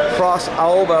cross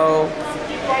elbow.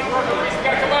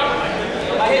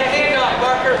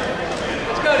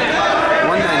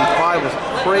 195 was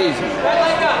crazy.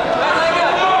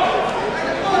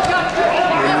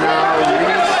 And now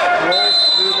Reese rolls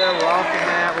through there. We're off the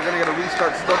mat. We're going to get a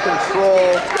restart. Still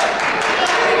control.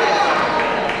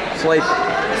 Slaper.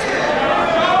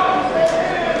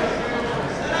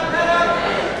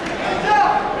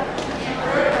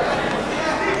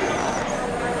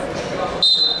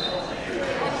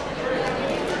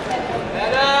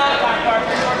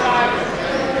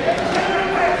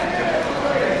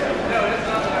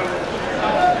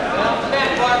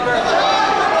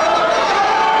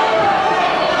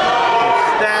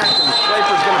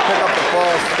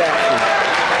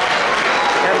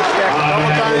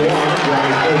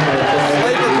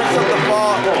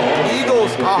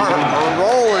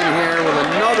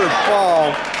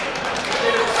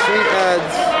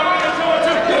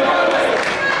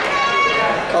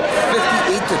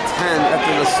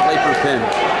 After the Slaper pin.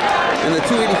 And the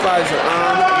 285s are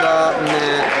on the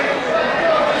mat.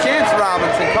 Chance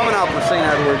Robinson coming out for St.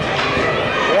 Edward.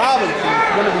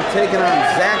 Robinson's going to be taking on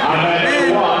Zach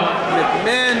McMinn.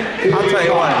 McMinn, I'll tell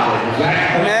you what.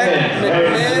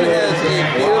 McMinn has a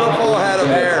beautiful head of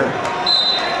hair.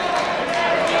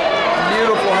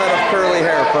 Beautiful head of curly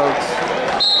hair, folks.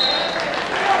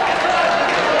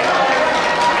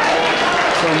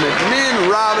 So McMinn,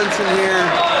 Robinson here.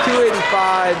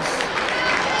 285s,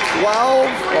 12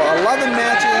 or 11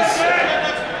 matches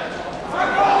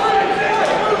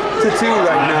to 2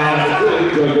 right now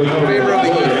in favor of the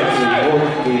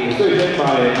Eagles. Decision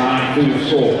by a 9-2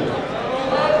 score.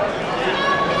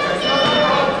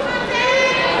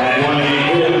 At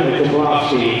 182,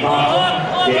 Mikobrowski,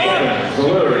 Thompson, Gavin,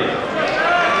 Valeri.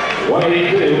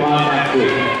 182 on that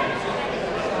week.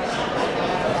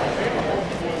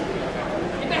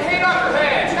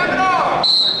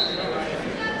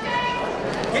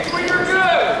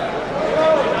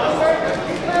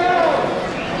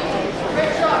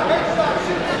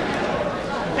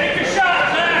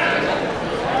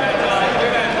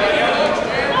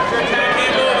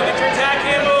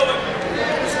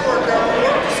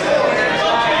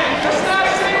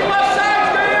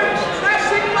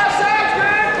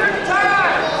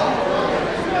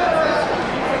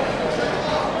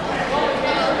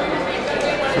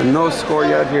 No score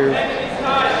yet here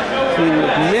between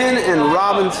McMinn and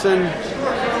Robinson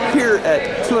here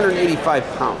at 285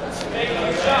 pounds.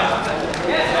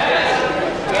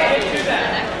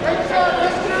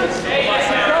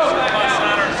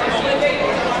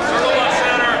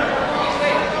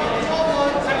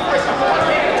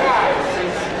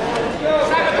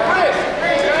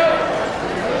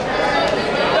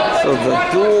 So the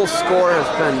dual score has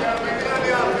been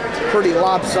pretty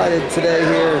lopsided today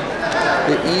here.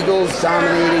 The Eagles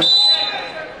dominating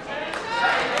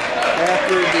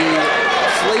after the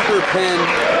Slaper pin,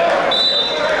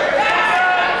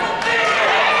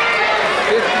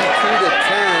 52 to 10.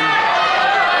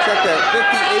 Check that,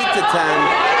 58 to 10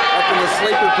 after the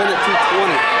Slaper pin at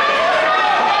 220.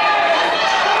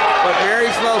 But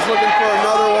Marysville's looking for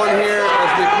another one here as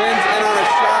McMinn's in on a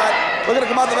shot. Looking to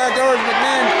come out the back door is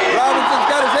McMinn. Robinson's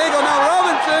got his ankle now.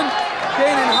 Robinson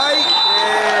gaining height.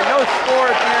 And no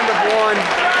score at the end of 1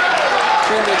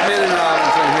 between McMinn and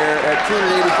Robinson here at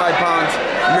 285 pounds,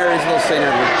 Marysville, St.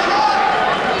 Edward.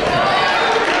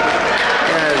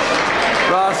 As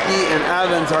Roski and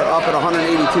Evans are up at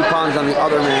 182 pounds on the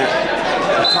other mat,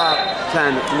 the top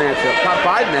 10 matchup, top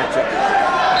 5 matchup.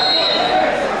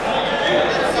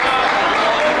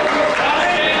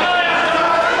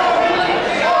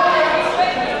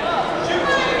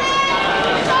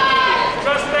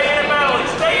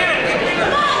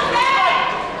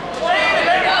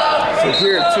 So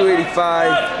here at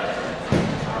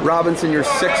 285, Robinson, your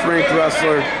 6th ranked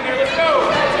wrestler.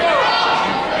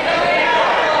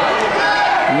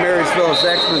 Marysville,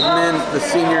 Zach McMinn, the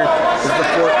senior, is the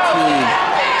 14.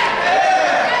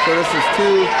 So this is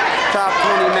 2 top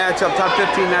 20 matchup, top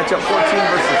 15 matchup, 14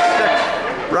 versus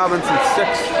 6. Robinson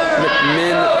 6,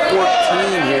 McMinn 14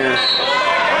 here.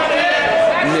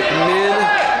 McMinn,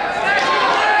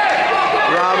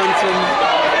 Robinson,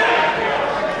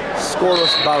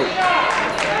 scoreless bout.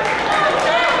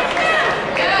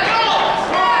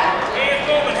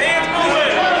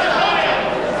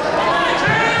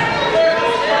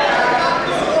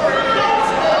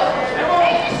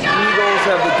 Eagles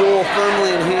have the duel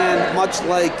firmly in hand, much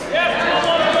like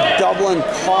Dublin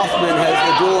Kaufman has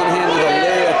the duel in hand with a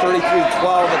Larry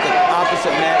 33-12 at the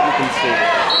opposite mat, you can see.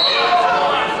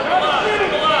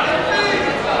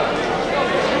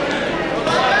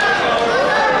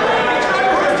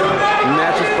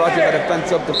 Matches brought to you by Defense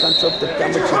Up,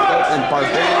 Temperature Belt, and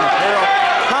Barbarian Apparel.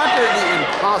 Conquer the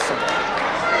impossible.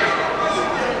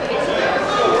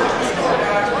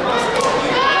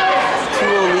 2-0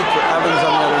 lead for Evans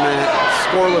on the other mat.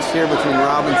 Scoreless here between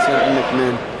Robinson and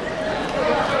McMinn.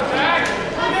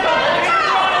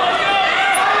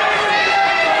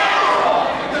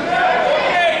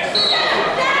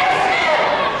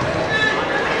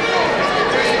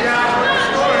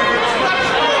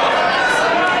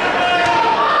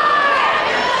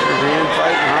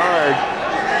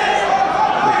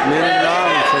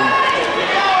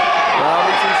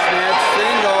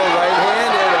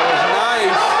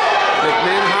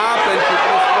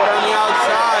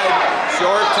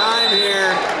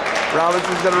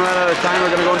 Robinson's going to run out of time.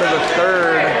 We're going to go into the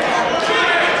third.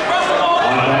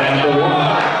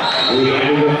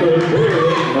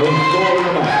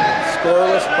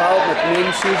 Scoreless bout.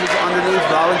 McMinn chooses underneath.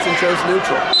 Robinson chose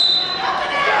neutral.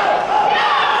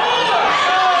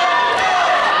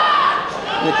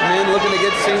 McMinn looking to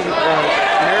get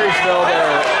Marysville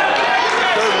their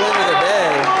third win of the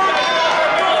day.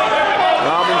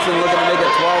 Robinson looking to make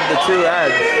it 12-2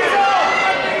 edge.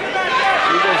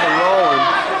 Eagles are rolling.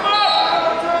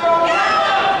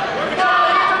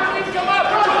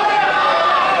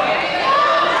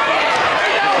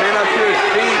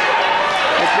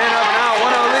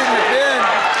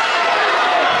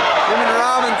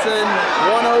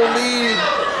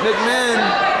 McMinn.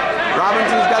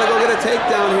 Robinson's got to go get a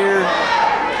takedown here.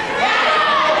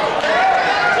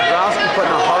 Rosky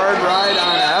putting a hard ride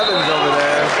on Evans over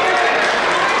there.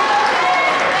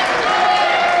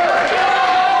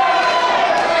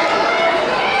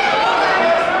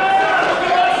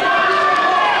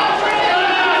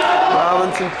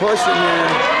 Robinson pushing here.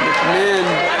 McMinn,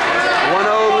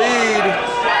 1-0 lead.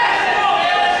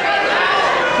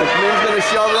 McMinn's going to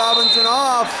shove Robinson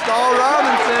off. Stall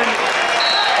Robinson.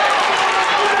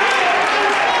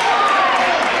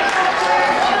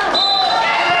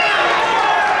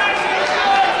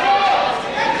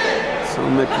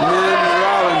 McMinn,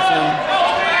 Robinson.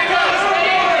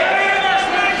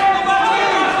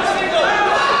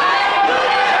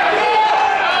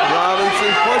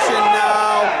 Robinson pushing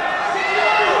now.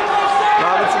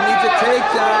 Robinson needs a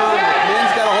takedown.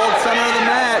 McMinn's got to hold center of the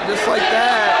mat, just like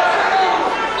that.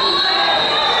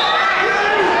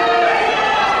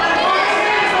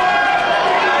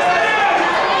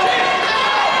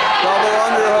 Double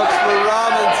underhooks for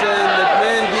Robinson.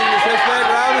 McMinn keeping his hips back.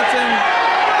 Robinson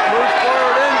moves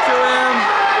forward into him.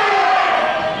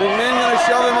 McMinn gonna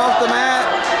shove him off the mat.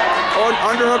 Oh, an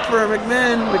underhook for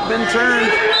McMinn. McMinn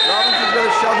turns. Robinson's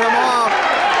gonna shove him off.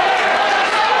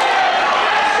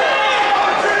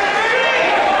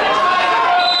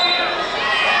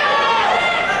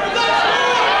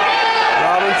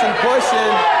 Robinson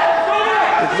pushing.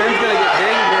 McMinn's gonna get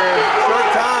dinged here. Short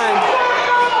time.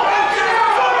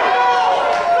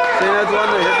 See, that's one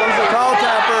there. Here comes the towel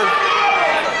tapper.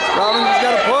 Robinson's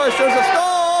got to push. There's a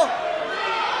stall.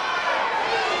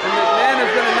 And McMinn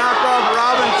is going to knock off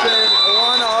Robinson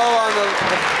 1-0 on the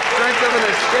strength of an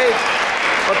escape.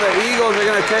 But the Eagles are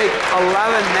going to take 11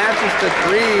 matches to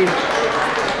 3.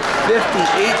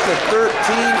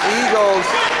 58-13 Eagles.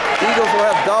 Eagles will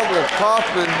have double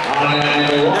Kaufman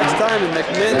next time, and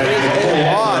McMinn is a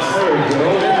loss.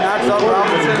 McMinn knocks out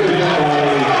Robinson.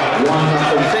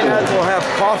 St. Ed's will have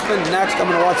Kaufman next. I'm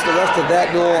going to watch the rest of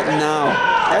that duel now.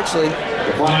 Actually,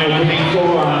 the final winning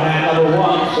score on mat number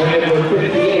 1, St. Edward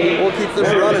 58. We'll keep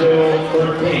this running.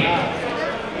 13.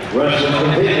 Wrestling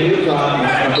continues on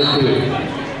mat number 2.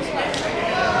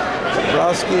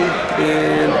 Browski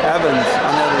and Evans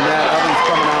on the other mat. Evans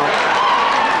coming out.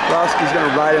 Browski's going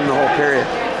to ride him the whole period.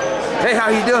 Hey, how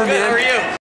you doing, man? Good, how are you?